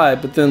die,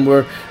 but then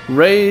were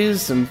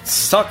raised and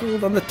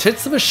suckled on the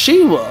tits of a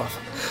she-wolf.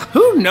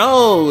 Who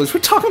knows? We're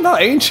talking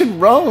about ancient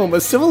Rome,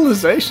 a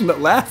civilization that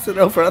lasted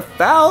over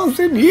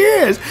 1,000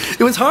 years.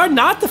 It was hard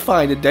not to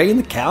find a day in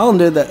the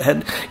calendar that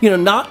had,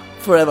 not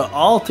forever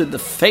altered the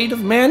fate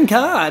of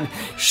mankind.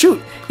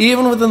 Shoot,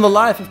 even within the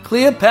life of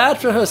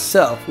Cleopatra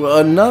herself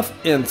were enough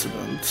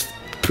incidents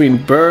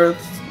between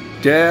births,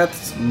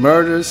 deaths,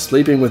 murders,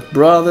 sleeping with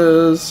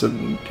brothers,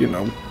 and,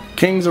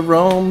 kings of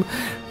Rome.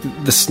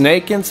 The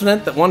snake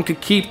incident, that one could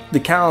keep the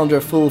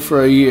calendar full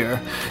for a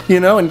year.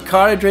 And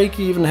Carter Drake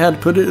even had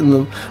put it in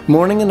the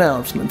morning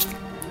announcements.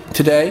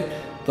 Today,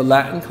 the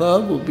Latin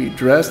Club will be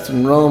dressed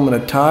in Roman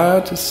attire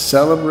to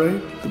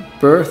celebrate the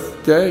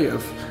birthday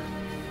of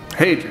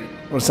Hadrian,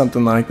 or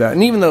something like that.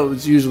 And even though it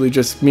was usually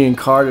just me and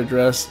Carter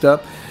dressed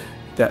up,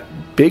 that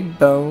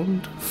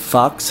big-boned,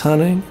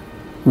 fox-hunting,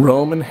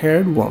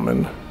 Roman-haired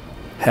woman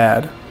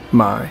had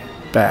my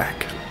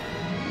back.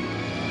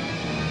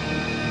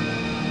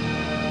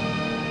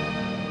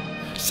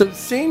 So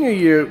senior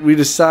year, we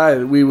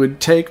decided we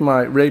would take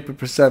my Rape of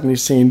Persephone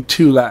scene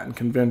to Latin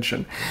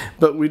convention.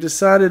 But we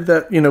decided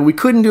that, we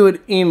couldn't do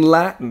it in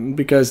Latin,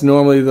 because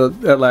normally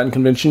at Latin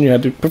convention you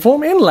had to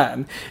perform in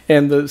Latin,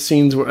 and the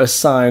scenes were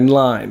assigned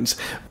lines.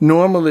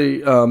 Normally,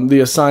 the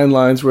assigned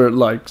lines were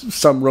like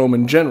some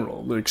Roman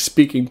general, like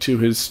speaking to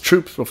his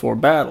troops before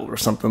battle or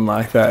something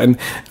like that. And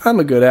I'm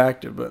a good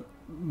actor, but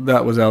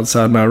that was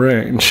outside my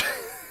range.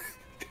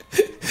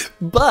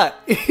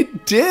 But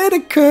it did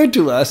occur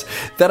to us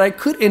that I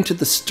could enter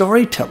the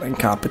storytelling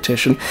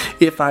competition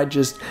if I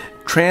just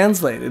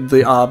translated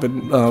the Ovid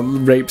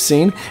rape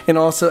scene and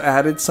also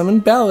added some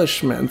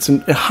embellishments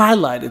and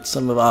highlighted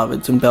some of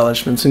Ovid's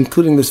embellishments,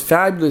 including this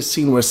fabulous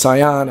scene where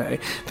Cyane,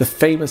 the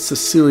famous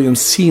Sicilian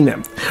sea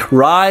nymph,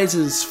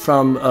 rises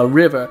from a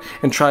river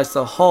and tries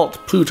to halt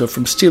Pluto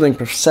from stealing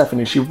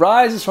Persephone. She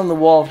rises from the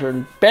water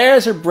and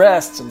bares her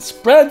breasts and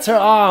spreads her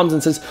arms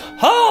and says,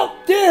 "Halt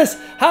this!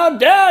 How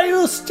dare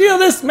you steal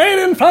this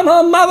maiden from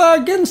her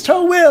mother against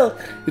her will!"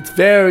 It's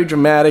very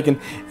dramatic,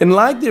 and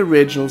like the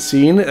original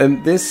scene,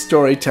 and this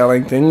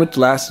storytelling thing, which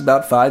lasted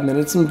about 5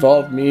 minutes,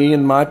 involved me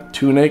in my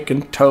tunic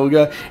and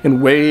toga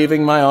and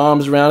waving my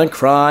arms around and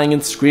crying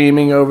and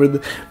screaming over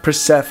the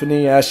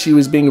Persephone as she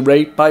was being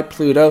raped by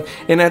Pluto.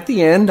 And at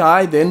the end,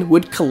 I then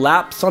would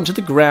collapse onto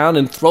the ground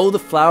and throw the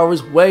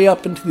flowers way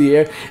up into the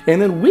air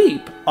and then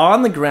weep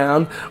on the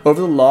ground over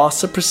the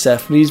loss of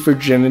Persephone's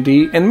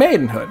virginity and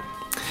maidenhood.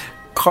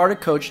 Carter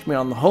coached me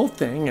on the whole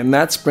thing, and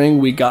that spring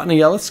we got in a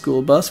yellow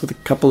school bus with a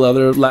couple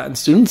other Latin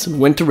students and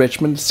went to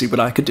Richmond to see what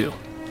I could do.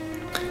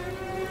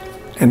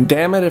 And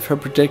damn it if her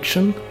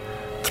prediction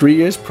 3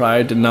 years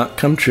prior did not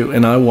come true,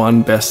 and I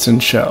won Best in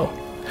Show,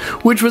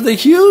 which was a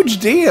huge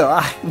deal.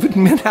 I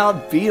meant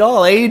outbeat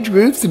all age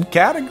groups and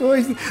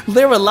categories.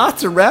 There were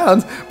lots of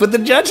rounds, but the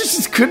judges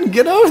just couldn't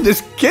get over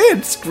this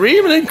kid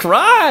screaming and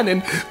crying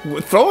and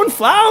throwing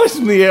flowers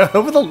in the air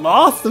over the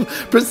loss of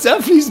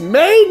Persephone's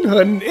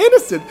maidenhood and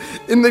innocence.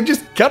 And they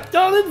just kept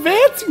on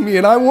advancing me,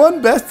 and I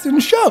won Best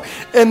in Show.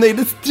 And they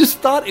just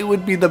thought it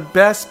would be the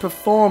best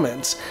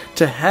performance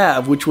to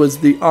have, which was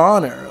the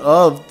honor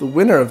of the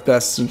winner of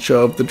Best in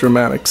Show of the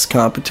dramatics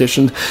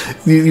competition.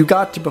 You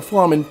got to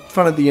perform in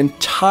front of the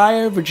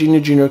entire Virginia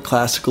Junior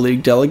Classical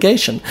League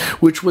delegation,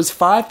 which was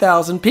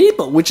 5,000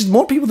 people, which is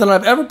more people than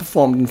I've ever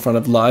performed in front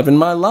of live in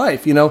my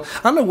life. I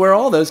don't know where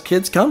all those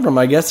kids come from.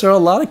 I guess there are a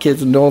lot of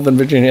kids in Northern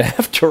Virginia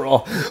after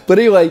all. But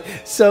anyway,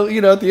 so,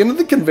 at the end of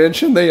the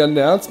convention, they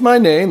announced my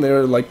name. They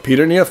were like,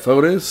 Peter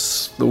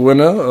Neophotis, the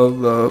winner of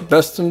the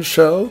Best in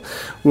Show,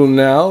 will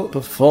now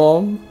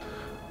perform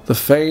the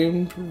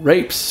famed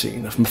rape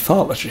scene of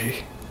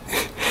mythology.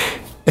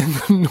 And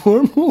the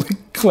normal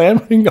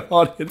clamoring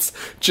audience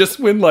just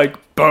went like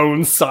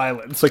bone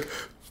silence,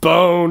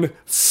 bone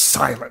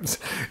silence.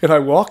 And I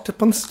walked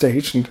up on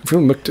stage and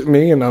everyone looked at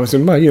me, and I was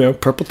in my,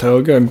 purple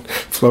toga and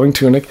flowing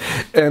tunic.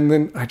 And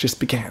then I just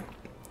began.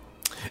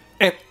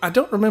 And I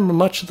don't remember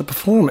much of the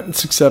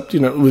performance, except,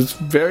 I was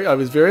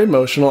very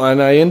emotional,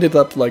 and I ended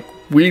up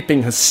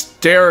weeping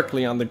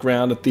hysterically on the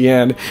ground at the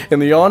end,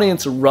 and the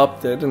audience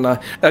erupted, and I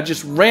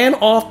just ran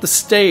off the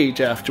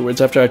stage afterwards,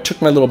 after I took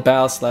my little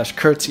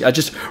bow/curtsy. I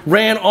just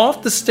ran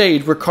off the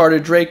stage where Carter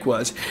Drake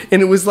was,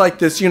 and it was like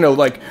this,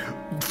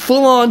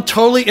 full-on,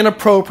 totally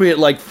inappropriate,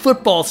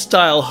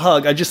 football-style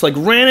hug. I just,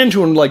 ran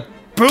into him,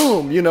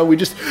 boom,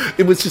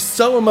 it was just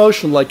so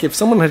emotional. If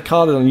someone had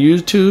caught it on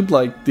YouTube,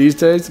 these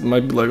days, it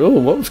might be oh,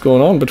 what was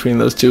going on between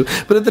those two?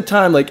 But at the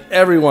time,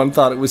 everyone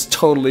thought it was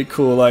totally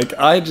cool.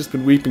 I had just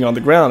been weeping on the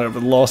ground over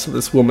the loss of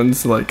this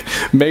woman's,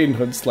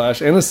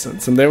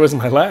 maidenhood/innocence, and there was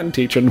my Latin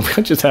teacher, and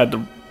I just had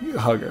to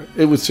hug her.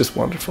 It was just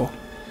wonderful.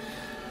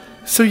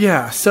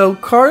 So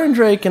Carter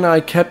Drake and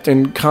I kept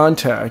in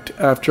contact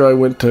after I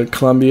went to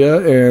Columbia,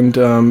 and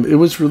it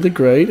was really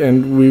great.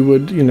 And we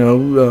would,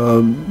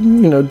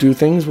 do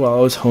things while I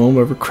was home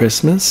over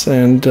Christmas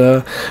and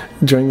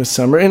during the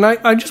summer. And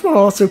I just want to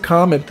also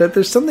comment that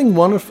there's something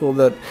wonderful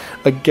that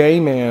a gay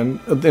man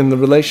in the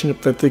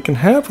relationship that they can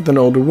have with an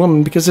older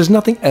woman, because there's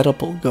nothing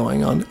edible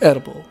going on.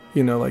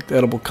 Like the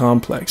edible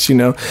complex,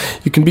 you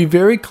can be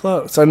very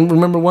close. I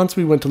remember once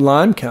we went to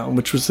Limetown,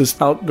 which was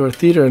this outdoor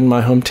theater in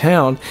my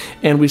hometown,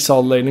 and we saw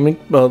Lady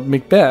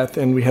Macbeth,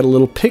 and we had a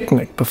little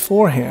picnic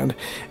beforehand.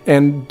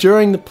 And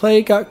during the play,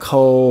 it got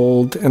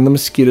cold, and the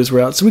mosquitoes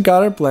were out, so we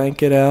got our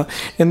blanket out,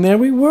 and there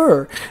we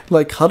were,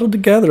 like huddled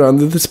together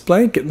under this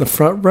blanket in the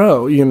front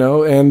row,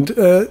 and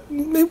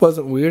it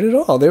wasn't weird at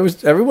all.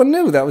 Everyone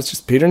knew that was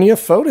just Peter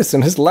Neophotis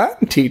and his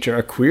Latin teacher,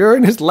 a queer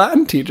and his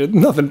Latin teacher.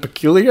 Nothing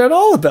peculiar at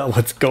all about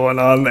what's going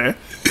on there.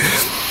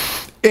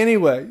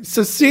 Anyway,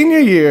 so senior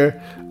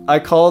year, I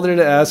called her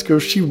to ask her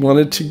if she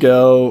wanted to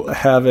go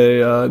have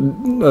a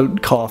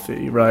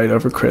coffee, right,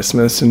 over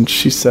Christmas. And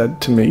she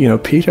said to me,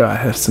 Peter, I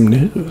have some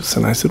news.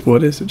 And I said,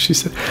 what is it? She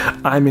said,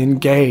 I'm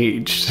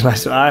engaged. And I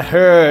said, I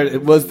heard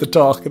it was the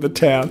talk of the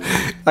town.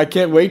 I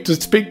can't wait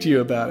to speak to you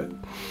about it.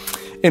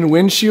 And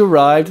when she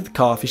arrived at the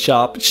coffee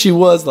shop, she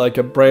was like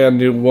a brand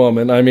new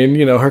woman. I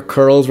mean, her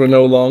curls were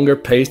no longer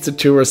pasted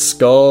to her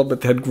skull,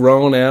 but had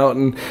grown out,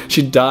 and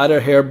she dyed her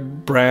hair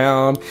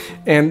brown,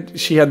 and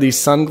she had these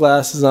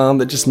sunglasses on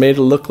that just made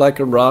her look like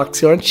a rock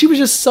star, and she was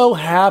just so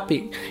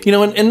happy.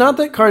 And not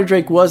that Carter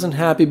Drake wasn't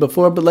happy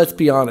before, but let's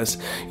be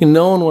honest.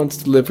 No one wants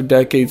to live for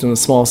decades in a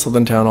small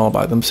southern town all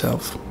by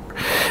themselves.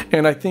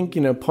 And I think,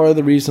 part of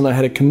the reason I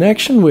had a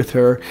connection with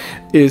her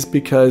is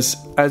because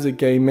as a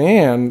gay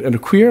man and a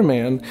queer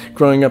man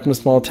growing up in a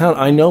small town,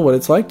 I know what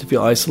it's like to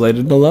feel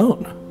isolated and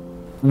alone.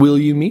 Will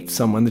you meet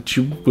someone that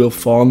you will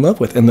fall in love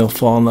with, and they'll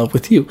fall in love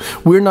with you?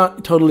 We're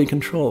not totally in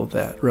control of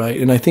that, right?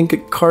 And I think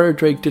that Carter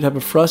Drake did have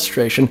a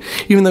frustration.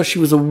 Even though she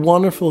was a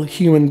wonderful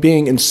human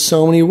being in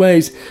so many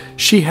ways,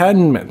 she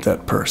hadn't met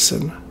that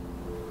person.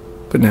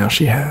 But now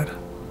she had.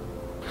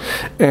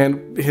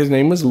 And his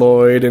name was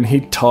Lloyd, and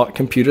he taught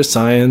computer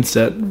science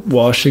at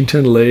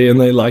Washington Lee,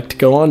 and they liked to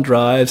go on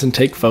drives and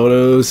take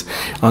photos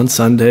on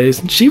Sundays.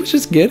 And she was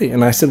just giddy.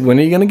 And I said, when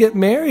are you going to get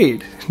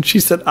married? And she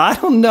said, I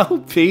don't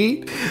know,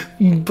 Pete.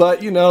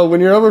 But,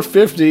 when you're over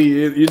 50,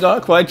 you're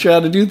not quite sure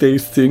how to do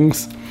these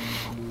things.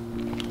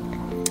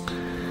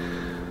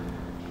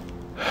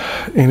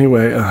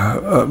 Anyway,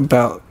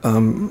 about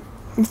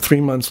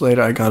 3 months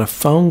later, I got a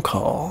phone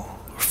call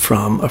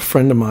from a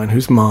friend of mine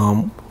whose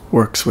mom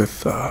works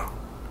with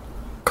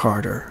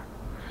Carter,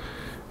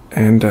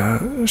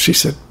 and she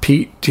said,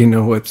 Pete, do you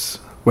know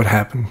what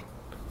happened?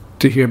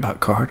 Do you hear about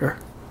Carter?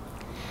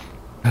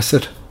 I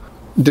said,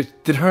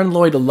 did her and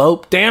Lloyd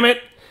elope? Damn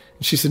it!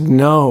 And she said,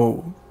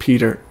 no,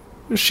 Peter,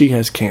 she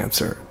has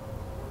cancer,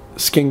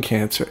 skin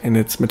cancer, and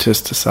it's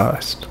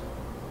metastasized.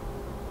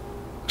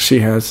 She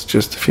has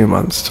just a few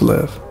months to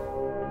live.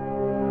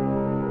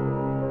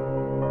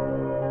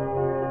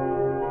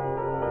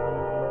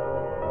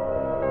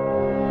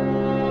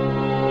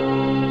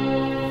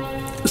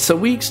 So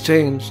we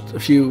exchanged a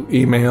few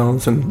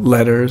emails and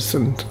letters,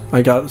 and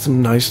I got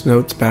some nice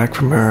notes back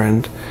from her.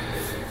 And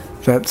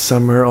that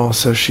summer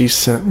also she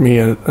sent me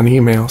an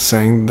email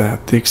saying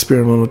that the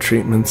experimental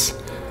treatments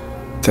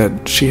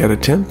that she had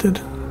attempted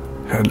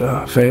had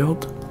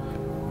failed.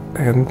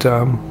 And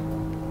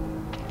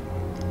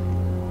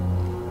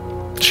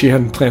she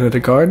hadn't planted a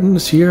garden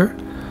this year.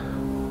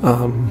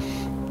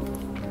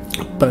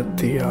 But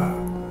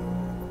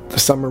the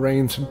summer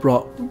rains had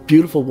brought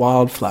beautiful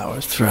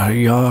wildflowers through her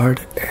yard,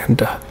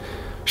 and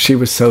she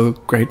was so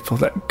grateful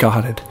that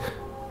God had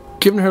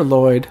given her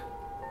Lloyd,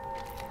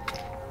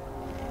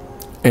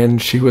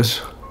 and she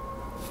was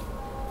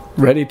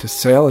ready to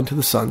sail into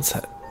the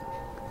sunset.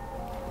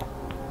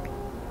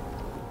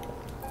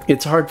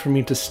 It's hard for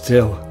me to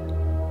still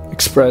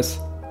express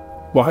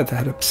why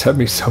that upset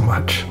me so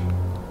much.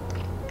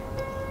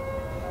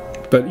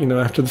 But,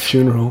 after the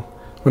funeral,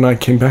 when I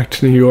came back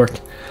to New York,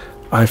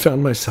 I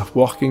found myself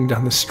walking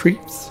down the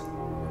streets,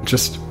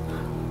 just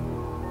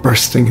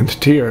bursting into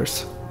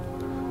tears.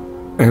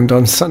 And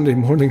on Sunday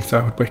mornings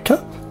I would wake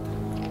up,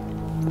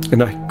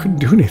 and I couldn't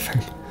do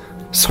anything.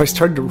 So I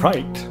started to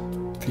write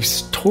these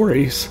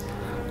stories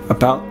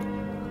about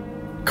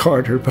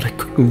Carter, but I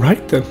couldn't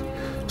write them.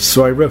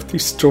 So I wrote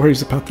these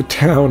stories about the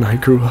town I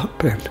grew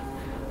up in.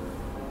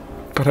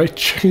 But I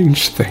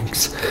changed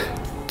things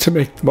to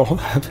make them all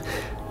have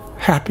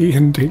happy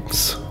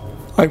endings.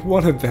 I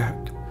wanted that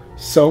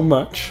so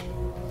much.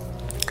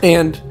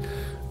 And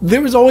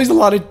there was always a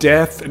lot of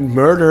death and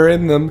murder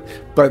in them,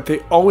 but they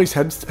always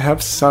had to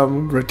have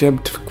some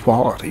redemptive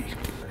quality.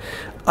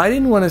 I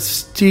didn't want to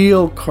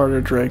steal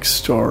Carter Drake's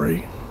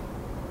story.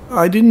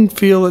 I didn't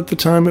feel at the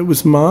time it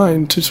was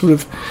mine to sort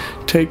of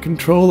take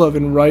control of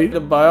and write a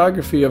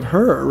biography of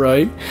her,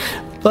 right?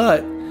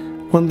 But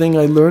one thing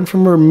I learned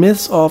from her,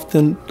 myths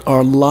often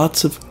are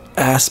lots of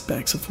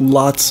aspects of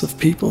lots of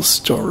people's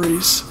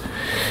stories,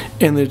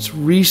 and it's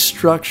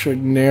restructured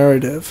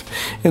narrative.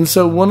 And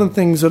so one of the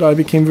things that I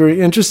became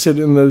very interested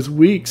in those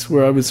weeks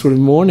where I was sort of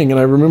mourning, and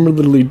I remember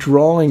literally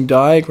drawing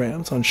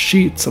diagrams on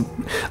sheets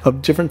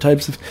of different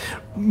types of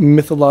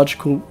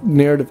mythological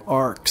narrative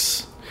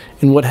arcs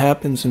and what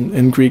happens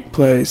in Greek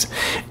plays.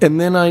 And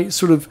then I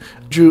sort of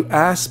drew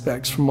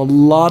aspects from a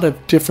lot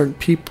of different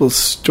people's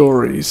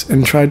stories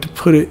and tried to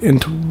put it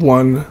into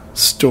one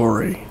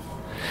story.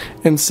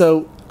 And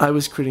so I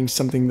was creating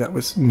something that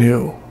was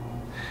new.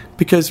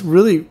 Because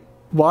really,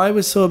 why I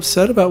was so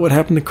upset about what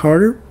happened to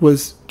Carter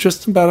was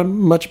just about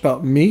much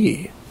about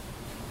me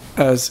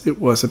as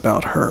it was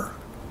about her.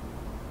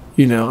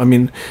 You know, I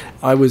mean,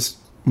 I was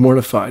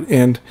mortified.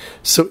 And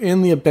so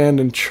in The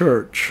Abandoned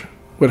Church,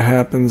 what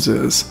happens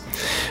is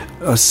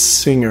a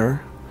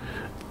singer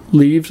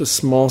leaves a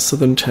small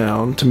southern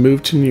town to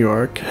move to New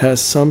York,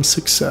 has some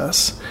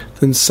success,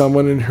 then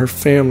someone in her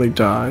family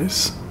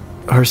dies,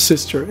 her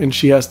sister, and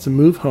she has to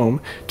move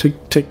home to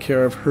take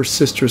care of her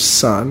sister's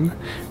son,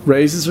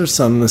 raises her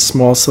son in a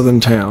small southern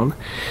town,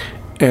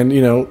 and,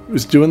 you know,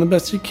 is doing the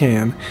best she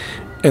can,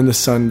 and the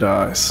son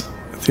dies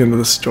at the end of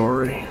the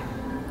story.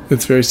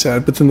 It's very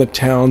sad, but then the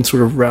town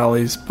sort of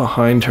rallies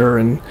behind her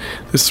in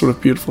this sort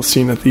of beautiful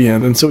scene at the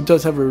end. And so it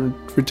does have a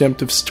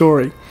redemptive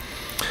story.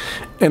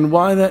 And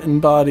why that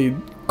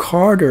embodied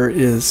Carter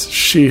is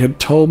she had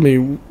told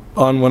me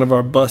on one of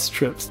our bus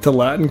trips to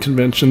Latin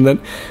convention that,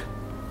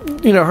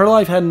 you know, her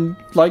life hadn't,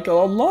 like a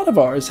lot of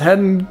ours,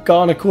 hadn't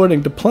gone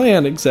according to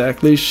plan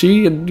exactly.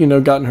 She had, you know,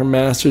 gotten her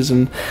master's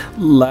in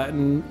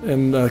Latin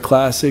and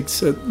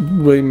classics at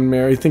William &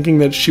 Mary, thinking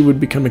that she would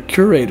become a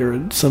curator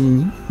at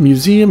some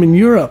museum in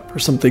Europe or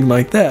something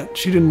like that.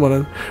 She didn't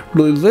want to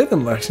really live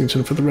in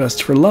Lexington for the rest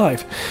of her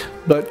life.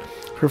 But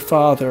her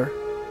father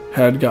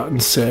had gotten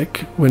sick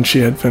when she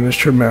had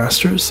finished her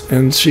master's,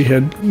 and she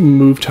had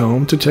moved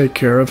home to take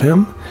care of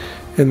him,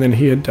 and then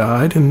he had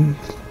died, and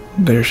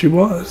there she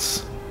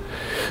was.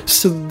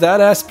 So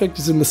that aspect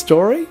is in the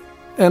story,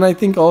 and I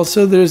think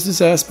also there's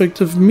this aspect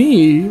of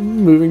me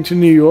moving to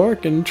New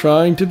York and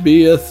trying to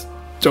be a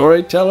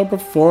storyteller,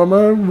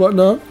 performer,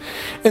 whatnot.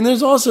 And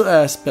there's also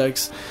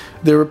aspects,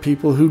 there were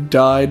people who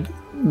died,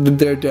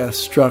 their death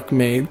struck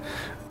me.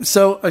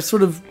 So I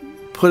sort of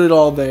put it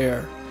all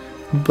there,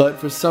 but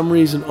for some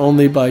reason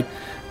only by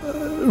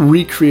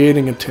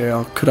recreating a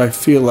tale could I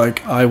feel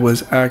like I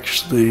was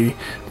actually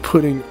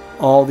putting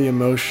all the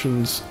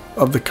emotions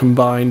of the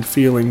combined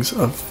feelings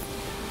of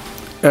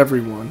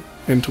everyone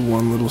into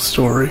one little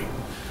story.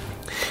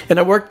 And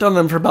I worked on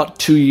them for about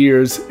 2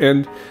 years,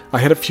 and I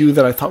had a few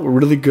that I thought were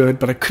really good,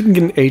 but I couldn't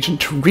get an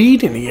agent to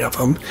read any of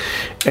them,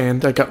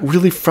 and I got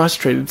really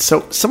frustrated.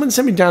 So someone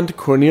sent me down to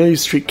Cornelia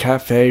Street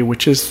Cafe,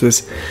 which is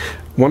this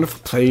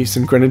wonderful place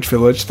in Greenwich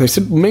Village. They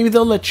said, maybe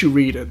they'll let you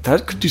read it.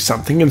 That could do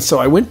something. And so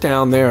I went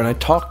down there, and I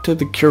talked to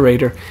the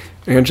curator,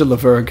 Angela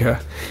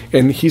Verga,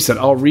 and he said,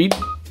 I'll read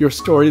your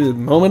story the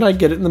moment I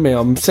get it in the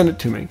mail, and send it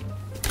to me.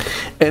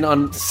 And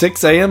on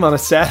 6 a.m. on a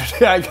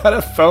Saturday, I got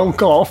a phone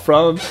call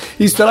from him.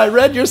 He said, I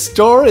read your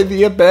story,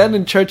 The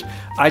Abandoned Church.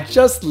 I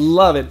just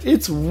love it.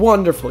 It's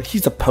wonderful.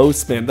 He's a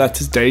postman. That's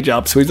his day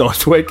job, so he's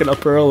always waking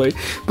up early.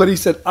 But he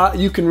said,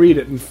 you can read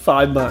it in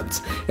 5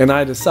 months. And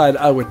I decided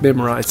I would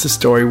memorize the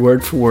story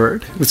word for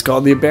word. It was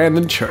called The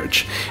Abandoned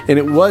Church. And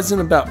it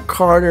wasn't about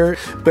Carter,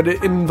 but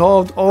it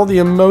involved all the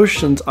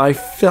emotions I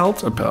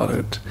felt about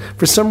it.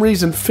 For some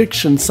reason,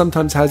 fiction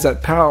sometimes has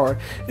that power.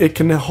 It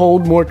can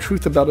hold more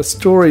truth about a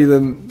story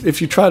than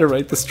if you try to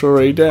write the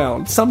story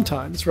down.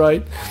 Sometimes,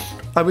 right?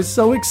 I was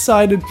so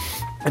excited.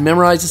 I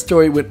memorized the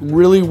story, it went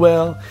really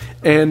well,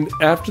 and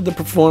after the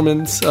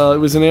performance, it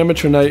was an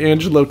amateur night,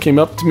 Angelo came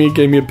up to me,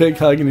 gave me a big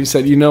hug, and he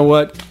said, you know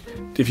what,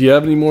 if you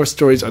have any more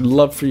stories, I'd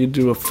love for you to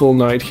do a full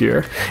night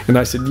here. And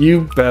I said,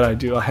 you bet I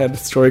do. I had a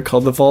story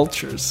called The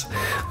Vultures.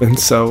 And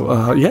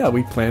so,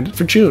 we planned it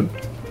for June.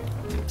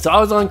 So I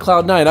was on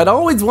cloud nine. I'd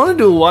always wanted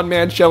to do a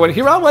one-man show, and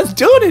here I was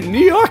doing it in New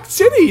York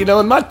City, in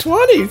my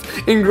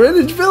 20s, in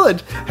Greenwich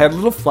Village. Had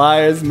little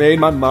flyers made.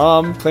 My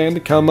mom planned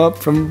to come up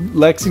from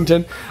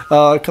Lexington.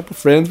 A couple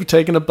friends were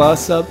taking a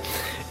bus up.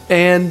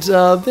 And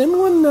then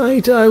one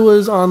night I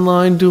was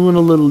online doing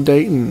a little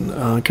dating,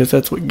 because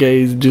that's what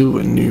gays do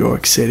in New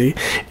York City.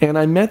 And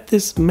I met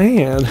this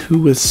man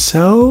who was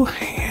so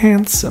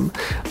handsome,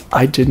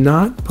 I did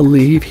not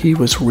believe he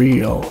was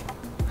real.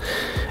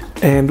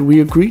 And we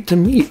agreed to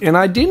meet. And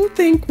I didn't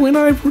think when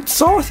I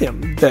saw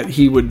him that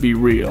he would be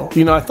real.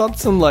 I thought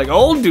some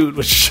old dude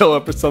would show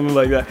up or something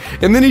like that.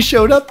 And then he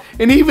showed up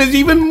and he was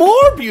even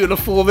more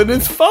beautiful than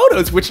his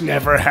photos, which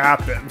never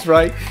happens,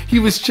 right? He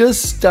was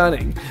just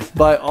stunning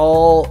by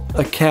all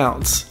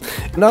accounts.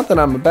 Not that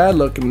I'm a bad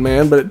looking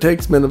man, but it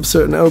takes men of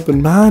certain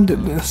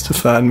open-mindedness to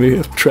find me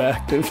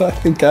attractive. I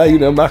think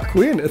my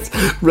queerness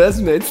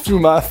resonates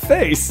through my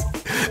face.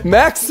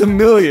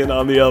 Maximilian,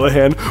 on the other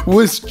hand,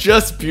 was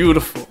just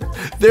beautiful.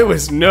 There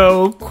was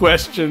no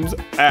questions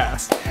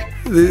asked.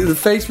 The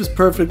face was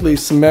perfectly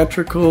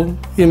symmetrical.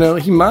 You know,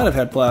 he might have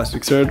had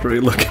plastic surgery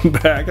looking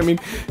back. I mean,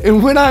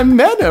 and when I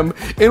met him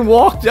and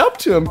walked up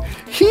to him,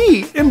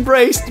 he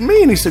embraced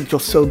me and he said, "You're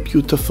so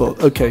beautiful."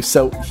 Okay,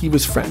 so he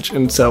was French.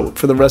 And so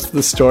for the rest of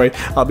the story,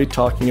 I'll be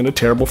talking in a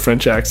terrible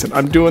French accent.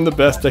 I'm doing the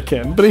best I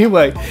can. But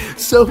anyway,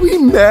 so we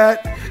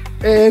met.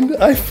 And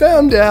I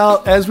found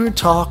out as we were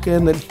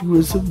talking that he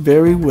was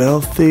very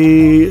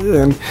wealthy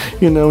and,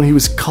 you know, he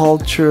was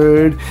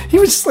cultured. He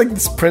was just like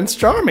this Prince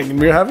Charming, and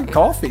we were having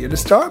coffee at a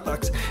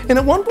Starbucks. And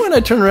at one point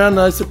I turned around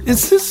and I said,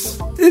 is this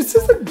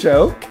a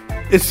joke?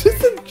 Is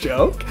this a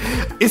joke?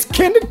 Is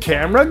Candid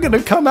Camera going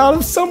to come out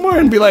of somewhere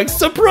and be like,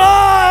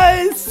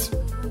 surprise?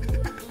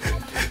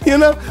 You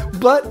know,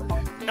 but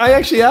I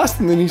actually asked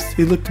him, and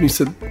he looked at me and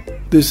said,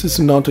 this is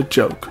not a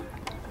joke.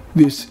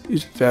 This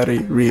is very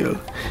real.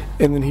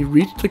 And then he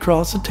reached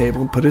across the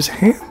table and put his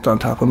hand on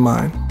top of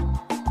mine.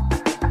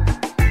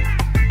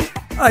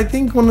 I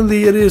think one of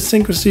the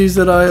idiosyncrasies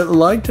that I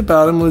liked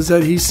about him was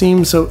that he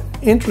seemed so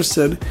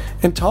interested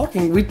in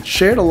talking. We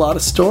shared a lot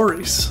of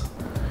stories.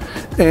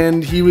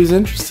 And he was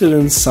interested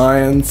in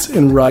science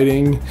and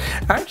writing.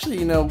 Actually,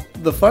 you know,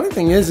 the funny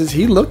thing is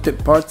he looked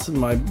at parts of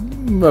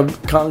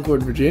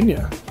Concord,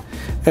 Virginia.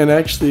 And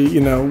actually,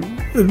 you know,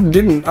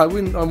 I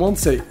won't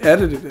say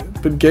edited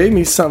it, but gave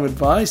me some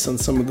advice on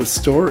some of the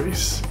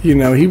stories. You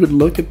know, he would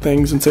look at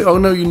things and say, oh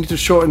no, you need to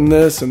shorten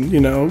this and, you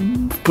know,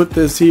 put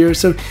this here.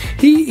 So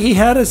he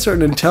had a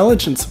certain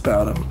intelligence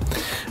about him.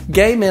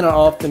 Gay men are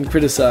often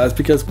criticized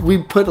because we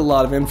put a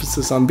lot of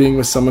emphasis on being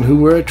with someone who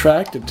we're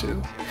attracted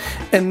to.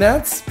 And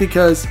that's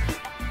because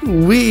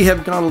we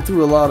have gone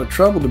through a lot of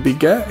trouble to be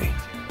gay.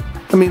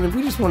 I mean, if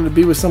we just wanted to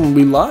be with someone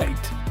we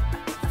liked,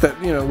 that,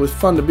 you know, was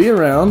fun to be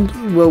around,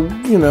 well,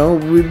 you know,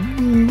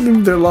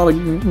 there are a lot of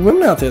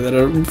women out there that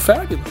are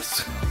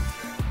fabulous.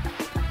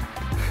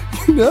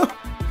 You know,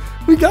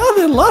 there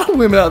are a lot of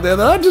women out there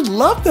that I just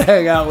love to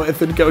hang out with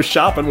and go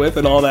shopping with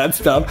and all that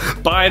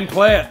stuff, buying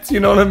plants, you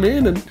know what I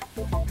mean?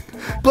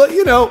 But,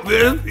 you know,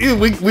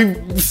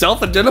 we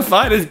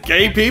self-identified as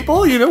gay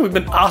people, you know, we've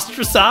been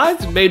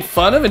ostracized and made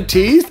fun of and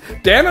teased.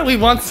 Damn it, we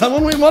want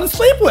someone we want to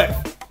sleep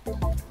with.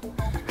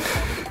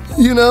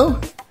 You know?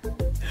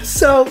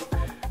 So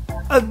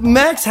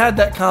Max had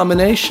that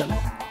combination.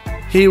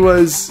 He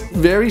was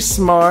very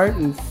smart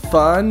and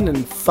fun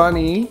and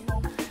funny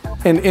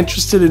and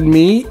interested in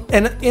me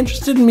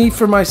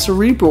for my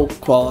cerebral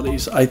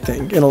qualities, I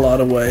think, in a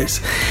lot of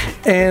ways.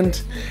 And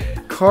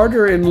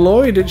Carter and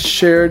Lloyd had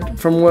shared,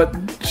 from what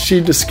she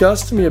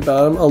discussed to me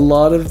about him, a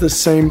lot of the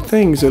same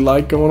things. They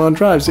liked going on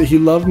drives. He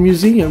loved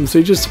museums.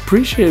 They just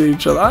appreciated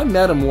each other. I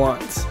met him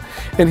once,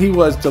 and he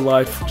was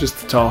delightful just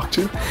to talk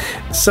to.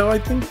 So I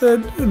think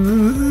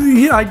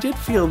that, I did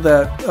feel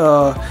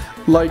that,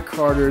 like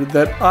Carter,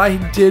 that I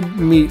did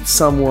meet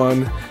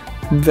someone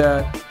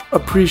that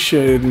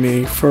appreciated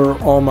me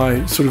for all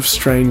my sort of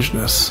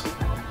strangeness.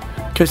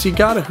 Because he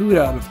got a hoot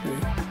out of me.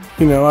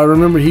 You know, I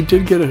remember he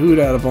did get a hoot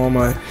out of all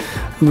my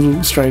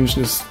little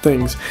strangeness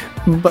things.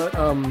 But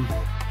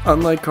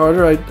unlike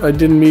Carter, I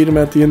didn't meet him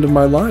at the end of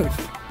my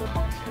life,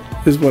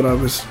 is what I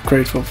was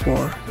grateful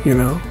for, you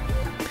know.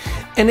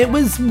 And it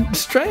was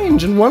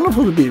strange and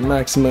wonderful to be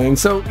Maximilian.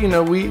 So, you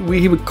know,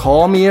 he would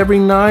call me every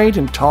night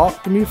and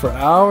talk to me for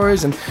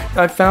hours. And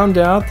I found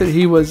out that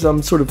he was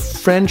sort of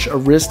French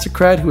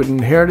aristocrat who had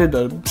inherited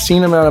an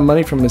obscene amount of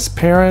money from his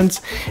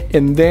parents.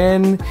 And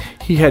then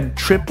he had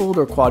tripled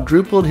or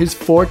quadrupled his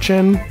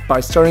fortune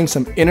by starting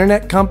some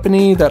internet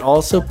company that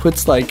also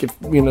puts, like, if,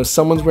 you know,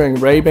 someone's wearing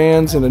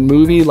Ray-Bans in a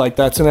movie, like,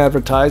 that's an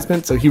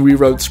advertisement. So he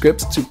rewrote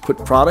scripts to put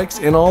products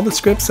in all the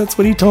scripts. That's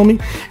what he told me.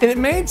 And it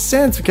made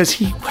sense because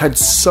he had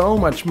so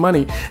much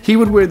money. He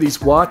would wear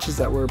these watches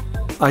that were,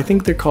 I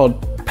think they're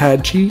called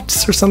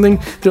Pageets or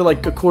something. They're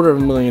like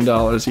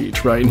 $250,000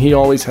 each, right? And he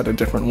always had a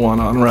different one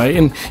on, right?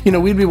 And, you know,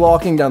 we'd be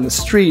walking down the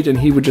street and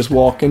he would just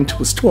walk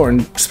into a store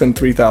and spend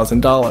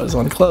 $3,000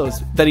 on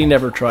clothes that he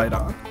never tried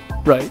on,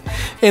 right?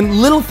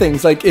 And little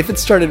things, like if it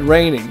started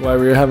raining while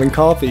we were having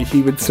coffee,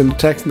 he would send a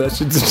text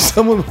message and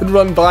someone would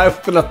run by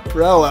with an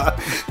umbrella.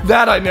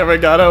 That I never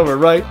got over,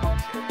 right?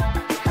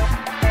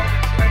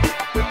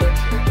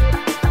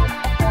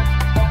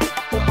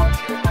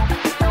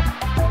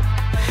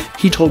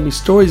 He told me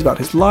stories about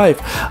his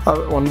life. I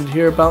wanted to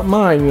hear about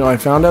mine. You know, I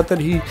found out that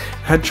he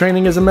had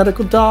training as a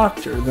medical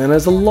doctor, then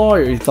as a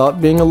lawyer. He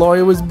thought being a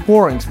lawyer was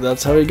boring, so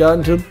that's how he got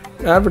into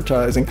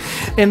advertising.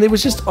 And there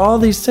was just all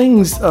these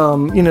things.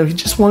 You know, he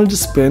just wanted to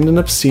spend an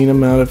obscene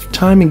amount of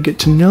time and get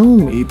to know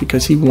me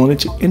because he wanted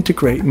to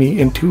integrate me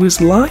into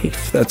his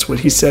life. That's what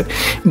he said.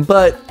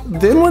 But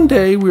then one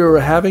day we were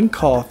having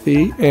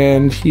coffee,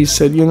 and he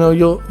said, "You know,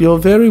 you're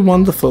very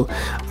wonderful.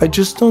 I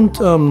just don't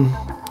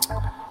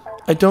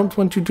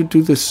want you to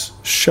do this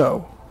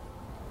show."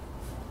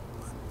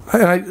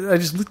 I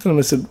just looked at him and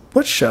I said,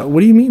 "What show?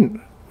 What do you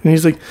mean?" And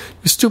he's like,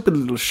 "You stupid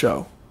little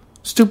show.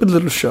 Stupid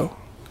little show."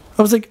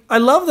 I was like, "I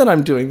love that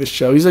I'm doing this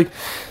show." He's like,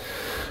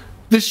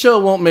 "This show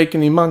won't make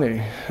any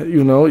money.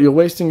 You know, you're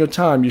wasting your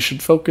time. You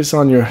should focus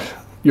on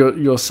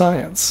your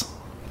science."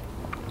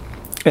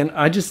 And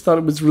I just thought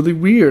it was really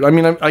weird. I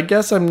mean, I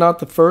guess I'm not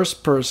the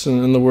first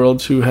person in the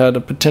world who had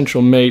a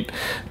potential mate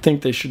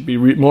think they should be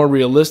more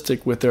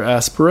realistic with their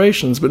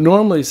aspirations. But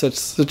normally such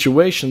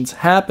situations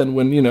happen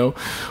when,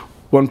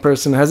 one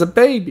person has a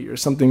baby or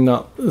something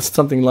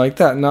like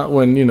that. Not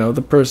when,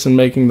 the person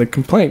making the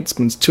complaint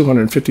spends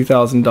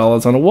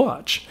 $250,000 on a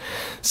watch.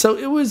 So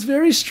it was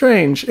very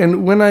strange.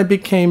 And when I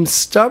became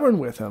stubborn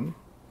with him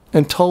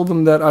and told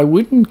him that I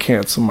wouldn't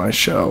cancel my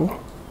show,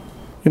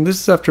 and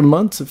this is after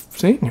months of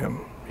seeing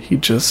him, he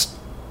just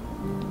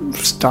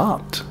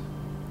stopped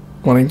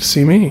wanting to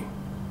see me.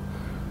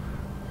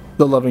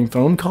 The loving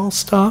phone calls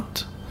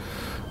stopped.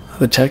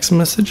 The text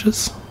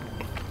messages.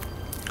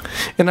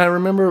 And I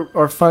remember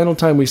our final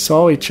time we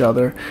saw each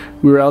other,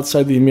 we were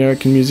outside the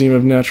American Museum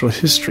of Natural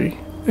History.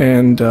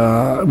 And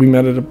we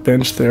met at a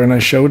bench there, and I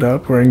showed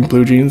up wearing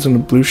blue jeans and a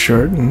blue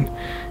shirt. And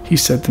he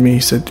said to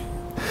me,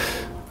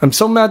 "I'm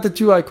so mad at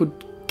you I could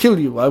kill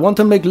you. I want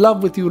to make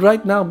love with you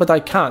right now, but I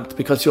can't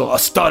because you're a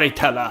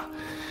storyteller."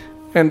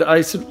 And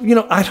I said,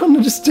 I don't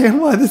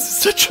understand why this is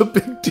such a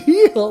big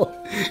deal.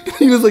 And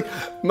he was like,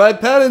 "My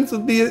parents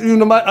would be,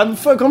 I'm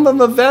from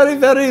a very,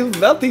 very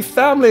wealthy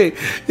family.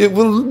 It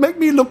will make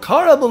me look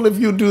horrible if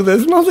you do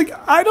this." And I was like,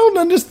 "I don't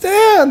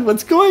understand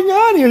what's going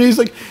on here." And he's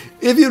like,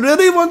 "If you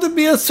really want to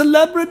be a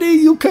celebrity,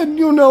 you can,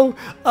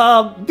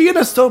 be in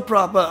a soap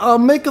opera. I'll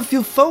make a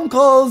few phone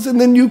calls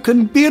and then you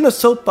can be in a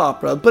soap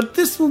opera. But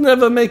this will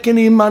never make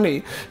any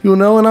money,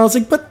 And I was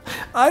like, "But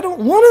I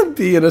don't want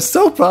to be in a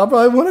soap opera.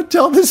 I want to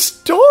tell this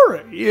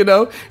story,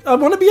 I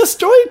want to be a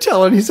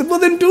storyteller." And he said, "Well,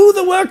 then do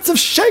the works of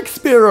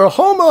Shakespeare or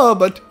Homer,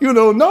 but,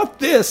 not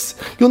this.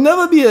 You'll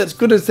never be as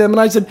good as them." And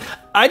I said,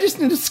 "I just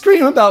need to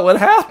scream about what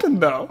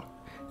happened, though."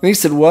 And he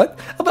said, "What?"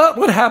 "About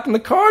what happened to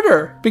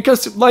Carter.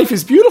 Because life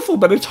is beautiful,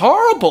 but it's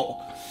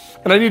horrible.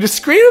 And I need to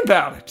scream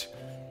about it."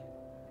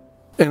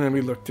 And then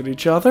we looked at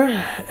each other,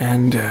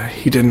 and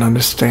he didn't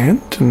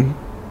understand. And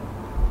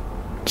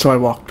so I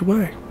walked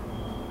away.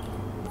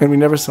 And we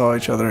never saw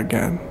each other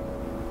again.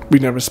 We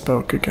never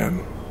spoke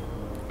again.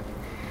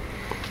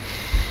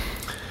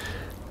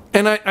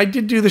 And I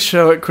did do the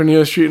show at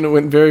Cornelia Street, and it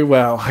went very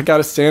well. I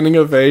got a standing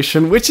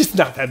ovation, which is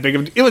not that big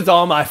of a deal. It was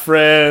all my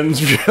friends,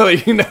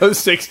 really,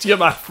 60 of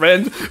my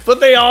friends.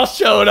 But they all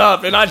showed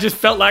up, and I just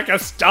felt like a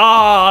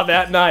star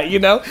that night,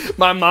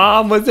 My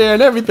mom was there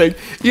and everything,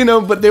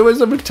 But there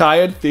was a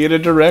retired theater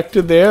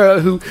director there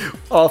who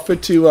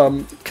offered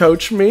to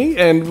coach me.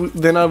 And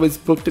then I was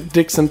booked at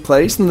Dixon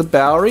Place in the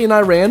Bowery, and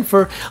I ran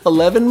for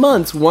 11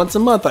 months, once a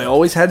month. I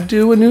always had to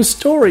do a new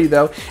story,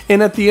 though.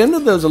 And at the end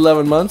of those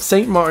 11 months,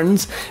 St.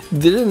 Martin's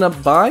did end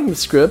up buying the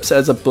scripts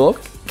as a book.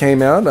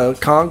 Came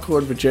out,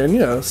 Concord,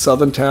 Virginia, a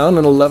southern town,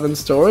 and 11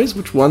 stories,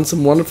 which won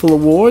some wonderful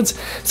awards.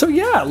 So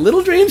yeah,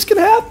 little dreams can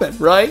happen,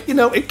 right?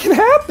 It can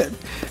happen.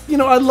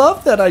 I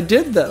love that I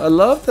did that. I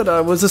love that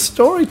I was a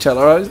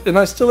storyteller, and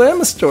I still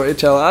am a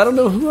storyteller. I don't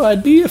know who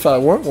I'd be if I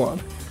weren't one.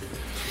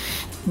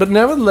 But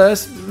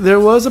nevertheless, there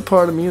was a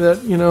part of me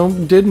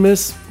that, did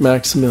miss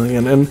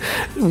Maximilian. And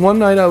one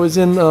night I was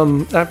in,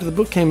 after the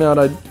book came out,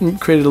 I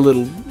created a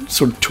little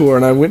sort of tour,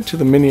 and I went to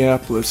the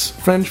Minneapolis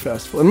Fringe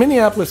Festival. And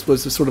Minneapolis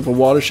was a sort of a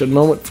watershed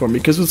moment for me,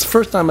 because it was the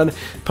first time I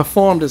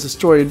performed as a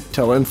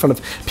storyteller in front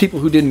of people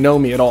who didn't know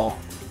me at all.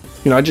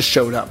 I just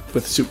showed up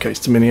with a suitcase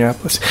to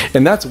Minneapolis.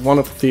 And that's a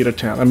wonderful theater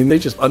town. I mean, they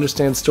just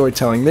understand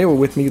storytelling. They were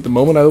with me the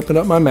moment I opened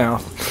up my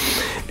mouth.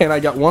 And I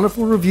got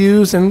wonderful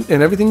reviews, and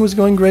everything was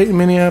going great in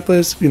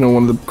Minneapolis. One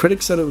of the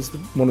critics said it was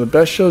one of the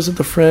best shows at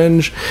the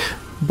Fringe.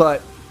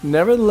 But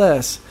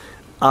nevertheless,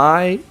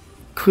 I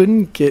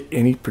couldn't get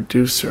any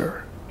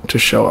producer to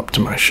show up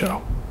to my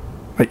show.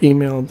 I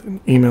emailed,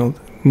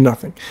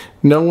 nothing.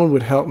 No one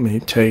would help me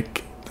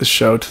take the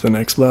show to the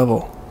next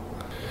level.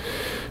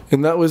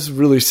 And that was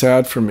really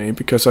sad for me,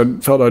 because I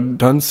felt I'd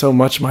done so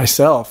much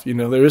myself.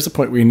 There is a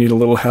point where you need a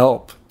little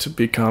help to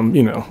become,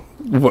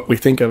 what we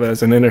think of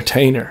as an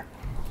entertainer.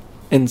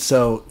 And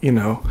so,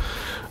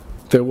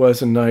 there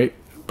was a night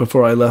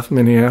before I left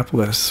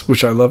Minneapolis,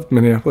 which I loved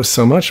Minneapolis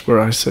so much, where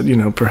I said,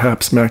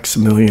 perhaps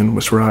Maximilian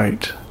was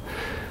right.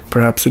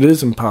 Perhaps it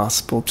is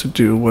impossible to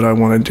do what I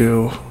want to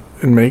do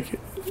and make,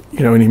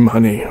 any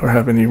money or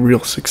have any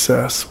real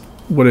success.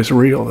 What is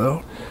real,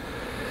 though?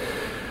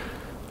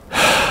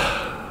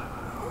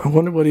 I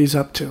wonder what he's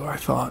up to, I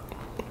thought.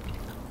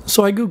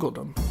 So I Googled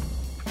him.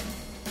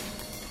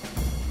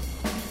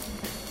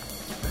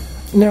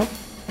 Now,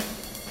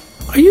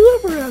 are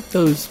you ever at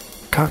those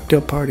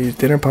cocktail parties,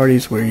 dinner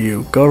parties, where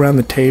you go around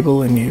the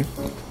table and you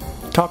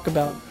talk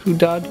about who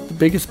dodged the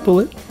biggest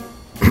bullet?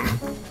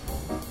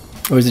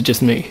 Or is it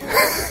just me?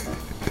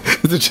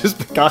 Is it just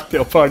the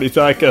cocktail parties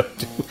I go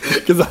to?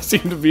 Because I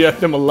seem to be at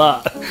them a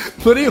lot.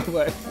 But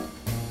anyway,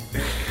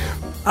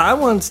 I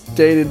once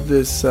dated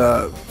this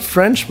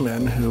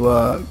Frenchman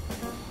who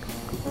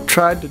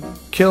tried to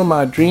kill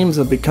my dreams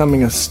of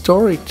becoming a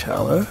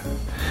storyteller,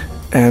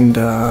 and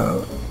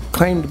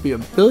claimed to be a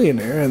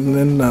billionaire. And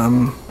then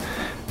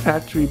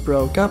after he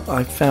broke up,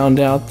 I found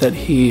out that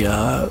he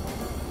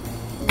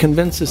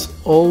convinced this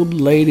old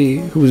lady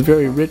who was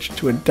very rich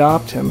to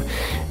adopt him.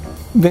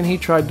 Then he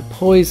tried to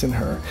poison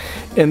her.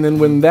 And then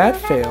when that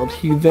failed,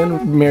 he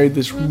then married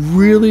this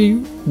really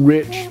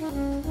rich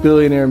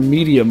billionaire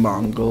media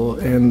mogul.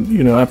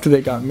 And, after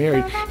they got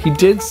married, he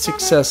did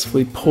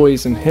successfully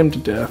poison him to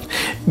death.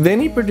 Then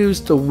he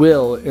produced a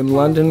will in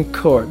London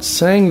courts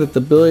saying that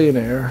the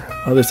billionaire,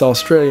 this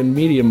Australian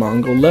media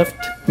mogul, left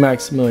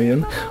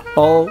Maximilian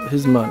all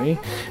his money.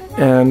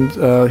 And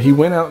he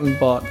went out and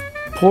bought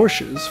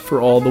Porsches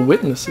for all the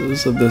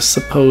witnesses of this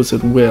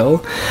supposed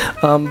will,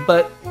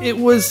 but it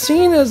was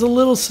seen as a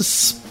little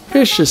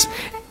suspicious.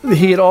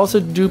 He had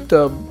also duped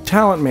a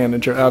talent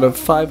manager out of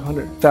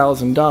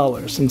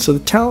 $500,000, and so the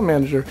talent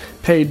manager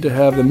paid to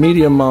have the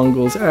media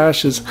mogul's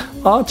ashes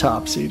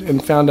autopsied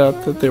and found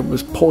out that there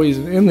was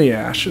poison in the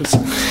ashes.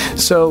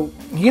 So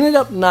he ended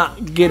up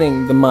not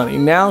getting the money.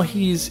 Now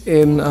he's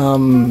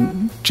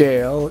in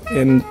jail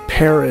in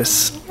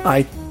Paris.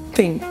 I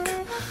think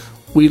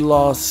we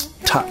lost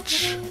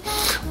touch.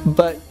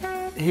 But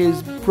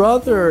his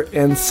brother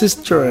and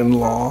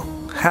sister-in-law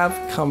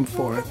have come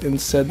forth and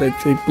said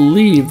that they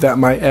believe that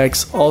my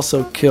ex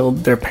also killed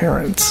their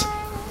parents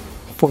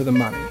for the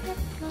money.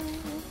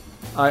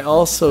 I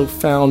also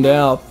found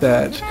out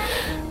that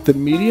the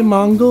media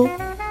mogul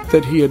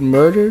that he had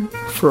murdered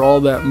for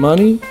all that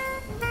money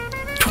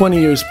 20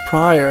 years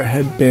prior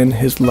had been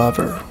his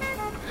lover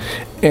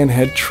and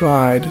had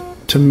tried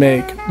to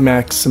make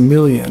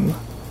Maximilian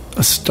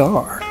a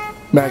star.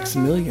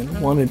 Maximilian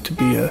wanted to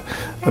be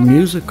a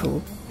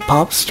musical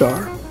pop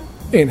star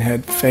and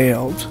had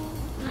failed.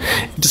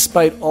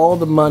 Despite all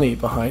the money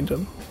behind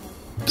him,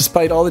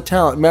 despite all the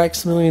talent,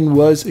 Maximilian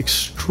was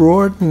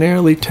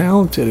extraordinarily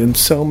talented in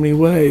so many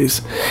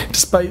ways.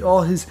 Despite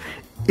all his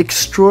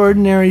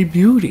extraordinary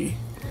beauty,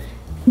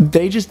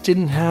 they just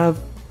didn't have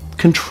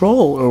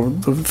control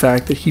over the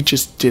fact that he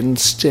just didn't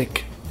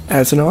stick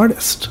as an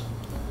artist.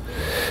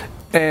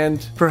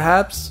 And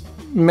perhaps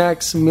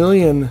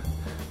Maximilian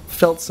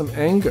felt some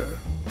anger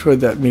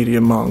toward that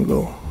media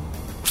mogul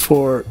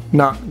for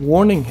not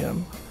warning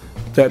him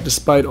that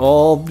despite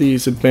all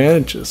these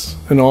advantages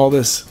and all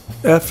this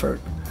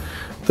effort,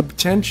 the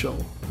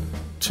potential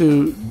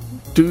to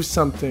do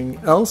something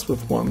else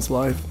with one's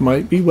life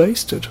might be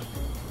wasted.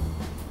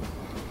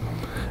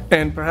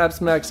 And perhaps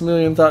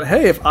Maximilian thought,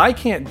 hey, if I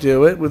can't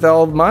do it with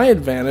all of my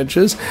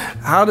advantages,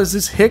 how does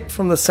this hick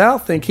from the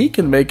South think he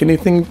can make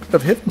anything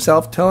of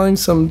himself telling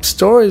some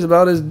stories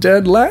about his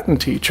dead Latin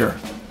teacher?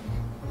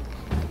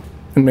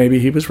 And maybe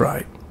he was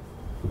right.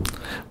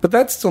 But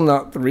that's still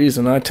not the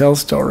reason I tell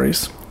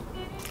stories.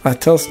 I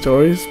tell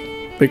stories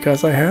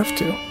because I have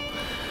to.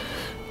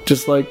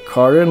 Just like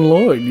Carter and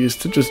Lloyd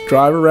used to just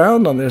drive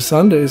around on their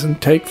Sundays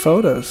and take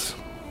photos.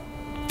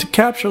 To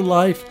capture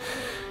life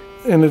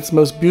in its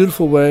most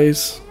beautiful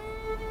ways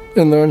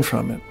and learn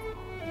from it.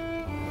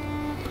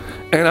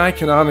 And I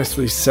can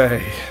honestly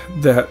say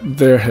that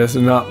there has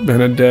not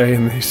been a day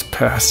in these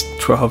past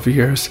 12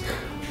 years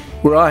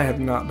where I have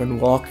not been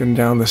walking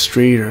down the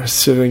street or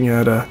sitting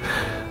at a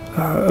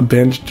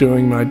bench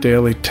doing my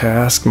daily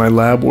task, my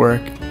lab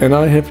work, and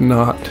I have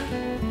not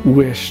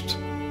wished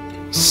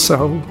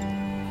so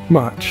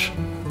much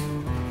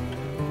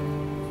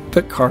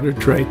that Carter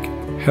Drake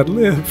had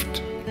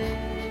lived.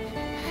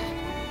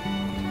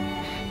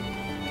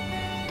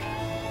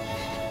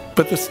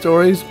 But the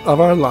stories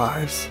of our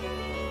lives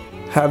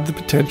have the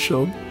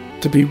potential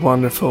to be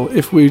wonderful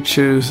if we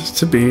choose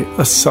to be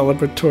a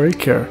celebratory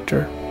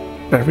character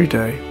every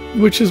day,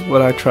 which is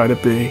what I try to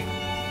be.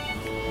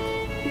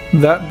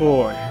 That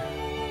boy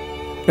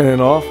in an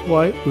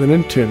off-white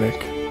linen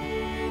tunic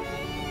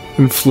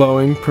and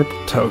flowing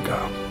purple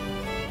toga,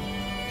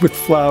 with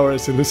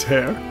flowers in his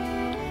hair,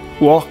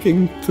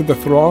 walking through the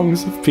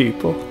throngs of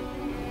people,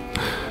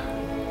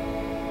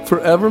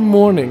 forever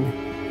mourning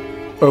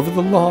over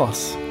the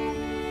loss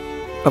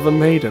of a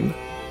maiden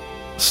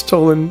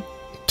stolen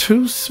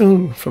too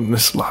soon from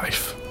this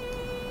life.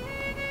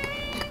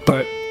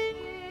 But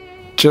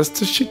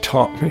just as she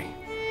taught me,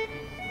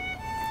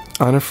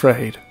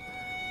 unafraid,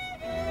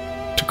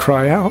 to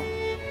cry out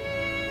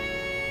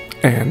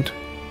and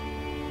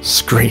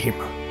scream.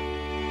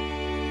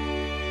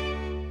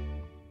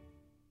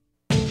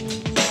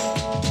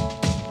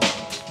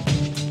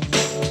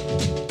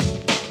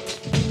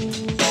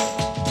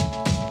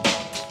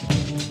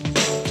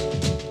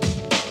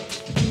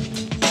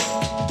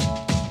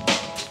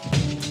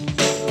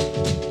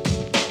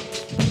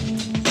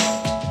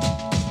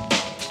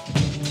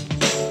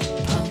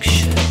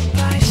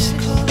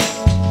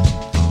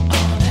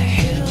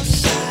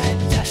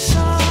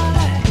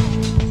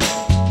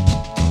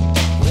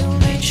 Will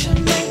nature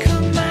make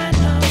a man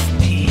of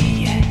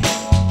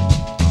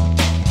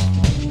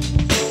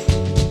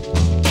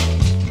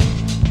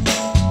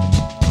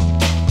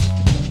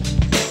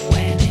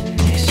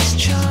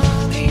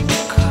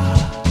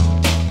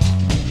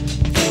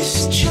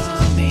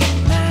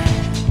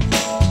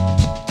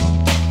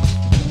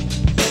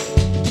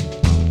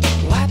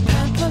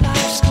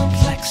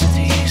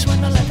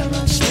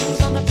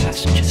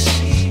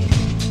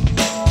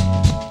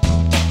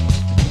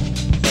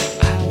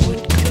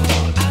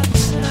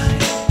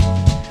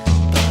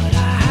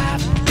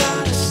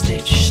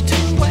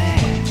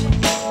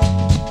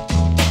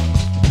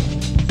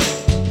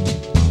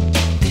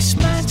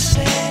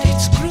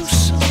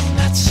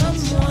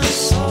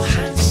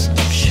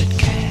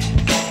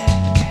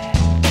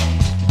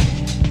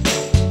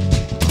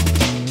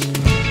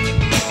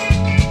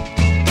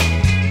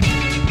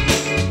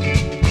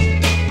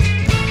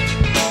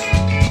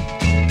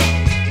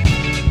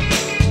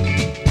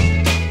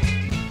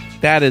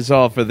That is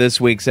all for this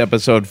week's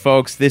episode,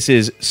 folks. This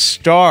is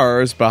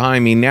Stars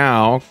behind me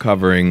now,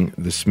 covering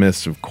the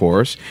Smiths, of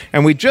course.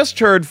 And we just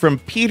heard from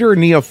Peter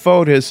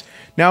Neophotis.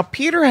 Now,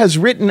 Peter has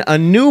written a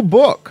new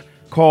book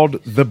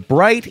called The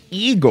Bright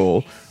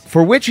Eagle,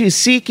 for which he's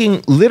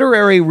seeking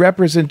literary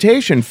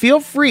representation.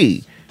 Feel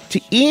free to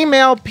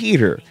email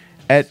Peter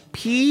at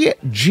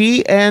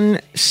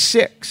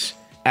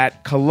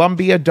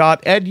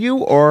pgn6@columbia.edu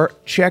or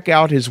check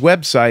out his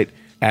website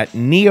at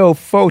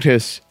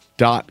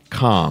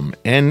neophotis.com,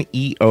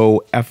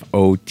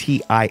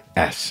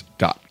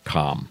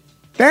 neofotis.com.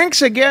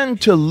 Thanks again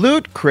to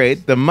Loot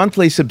Crate, the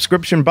monthly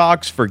subscription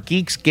box for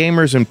geeks,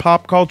 gamers, and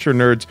pop culture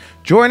nerds.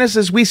 Join us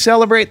as we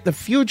celebrate the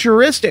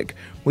futuristic.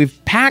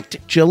 We've packed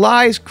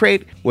July's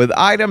crate with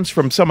items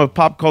from some of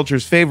pop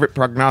culture's favorite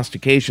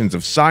prognostications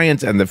of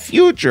science and the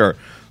future.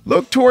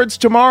 Look towards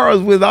tomorrow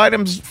with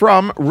items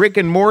from Rick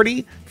and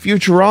Morty,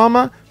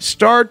 Futurama,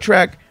 Star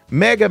Trek,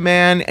 Mega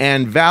Man,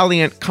 and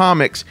Valiant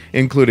Comics,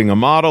 including a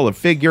model, a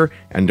figure,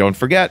 and don't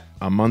forget,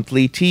 a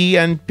monthly tee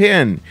and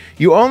pin.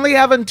 You only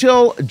have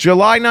until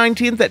July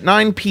 19th at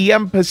 9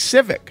 p.m.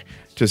 Pacific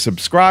to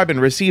subscribe and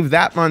receive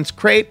that month's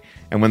crate.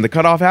 And when the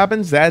cutoff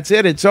happens, that's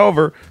it. It's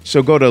over.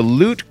 So go to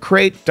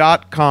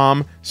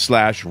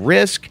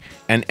lootcrate.com/risk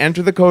and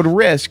enter the code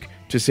RISK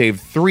to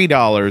save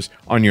 $3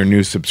 on your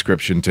new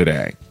subscription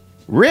today.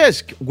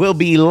 Risk will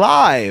be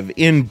live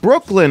in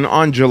Brooklyn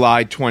on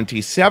July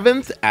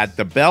 27th at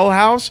the Bell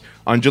House.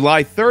 On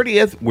July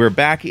 30th, we're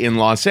back in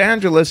Los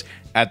Angeles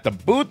at the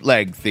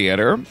Bootleg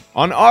Theater.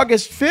 On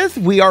August 5th,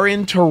 we are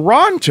in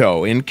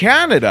Toronto in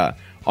Canada.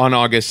 On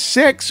August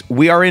 6th,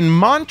 we are in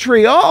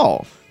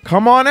Montreal.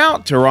 Come on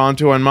out,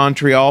 Toronto and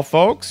Montreal,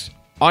 folks.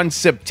 On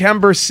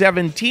September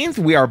 17th,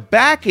 we are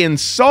back in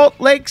Salt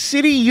Lake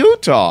City,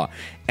 Utah.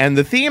 And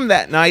the theme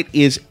that night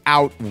is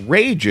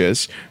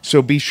outrageous,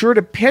 so be sure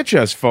to pitch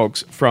us,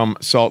 folks, from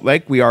Salt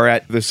Lake. We are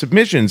at the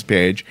submissions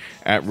page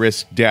at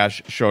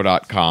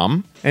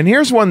risk-show.com. And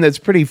here's one that's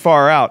pretty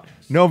far out.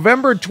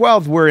 November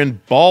 12th, we're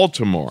in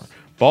Baltimore.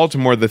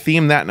 Baltimore, the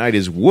theme that night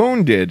is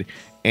Wounded.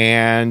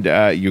 And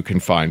you can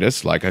find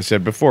us, like I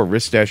said before,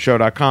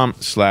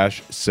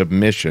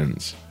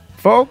 risk-show.com/submissions.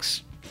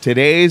 Folks,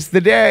 today's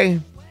the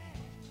day.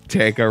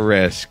 Take a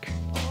risk.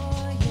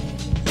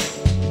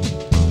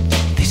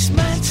 This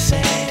man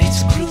said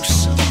it's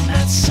gruesome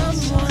that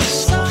someone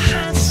so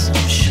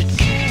handsome should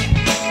care.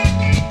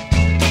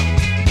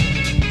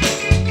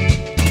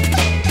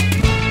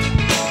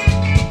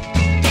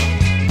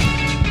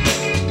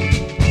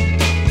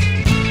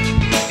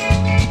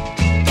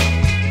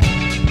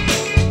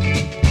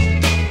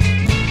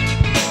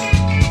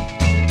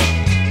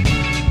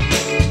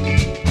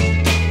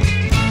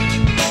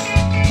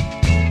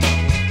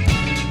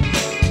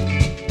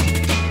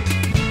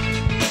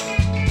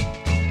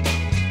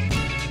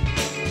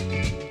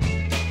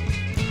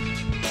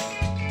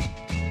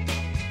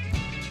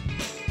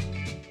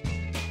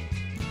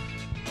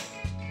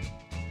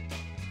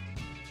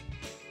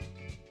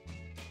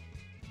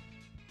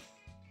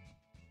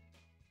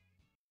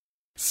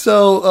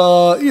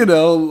 So,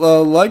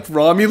 like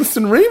Romulus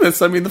and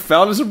Remus, I mean, the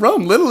founders of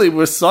Rome literally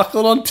were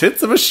suckled on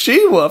tits of a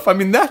she-wolf. I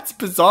mean, that's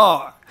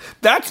bizarre.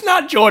 That's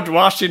not George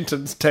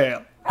Washington's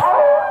tale,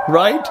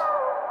 right?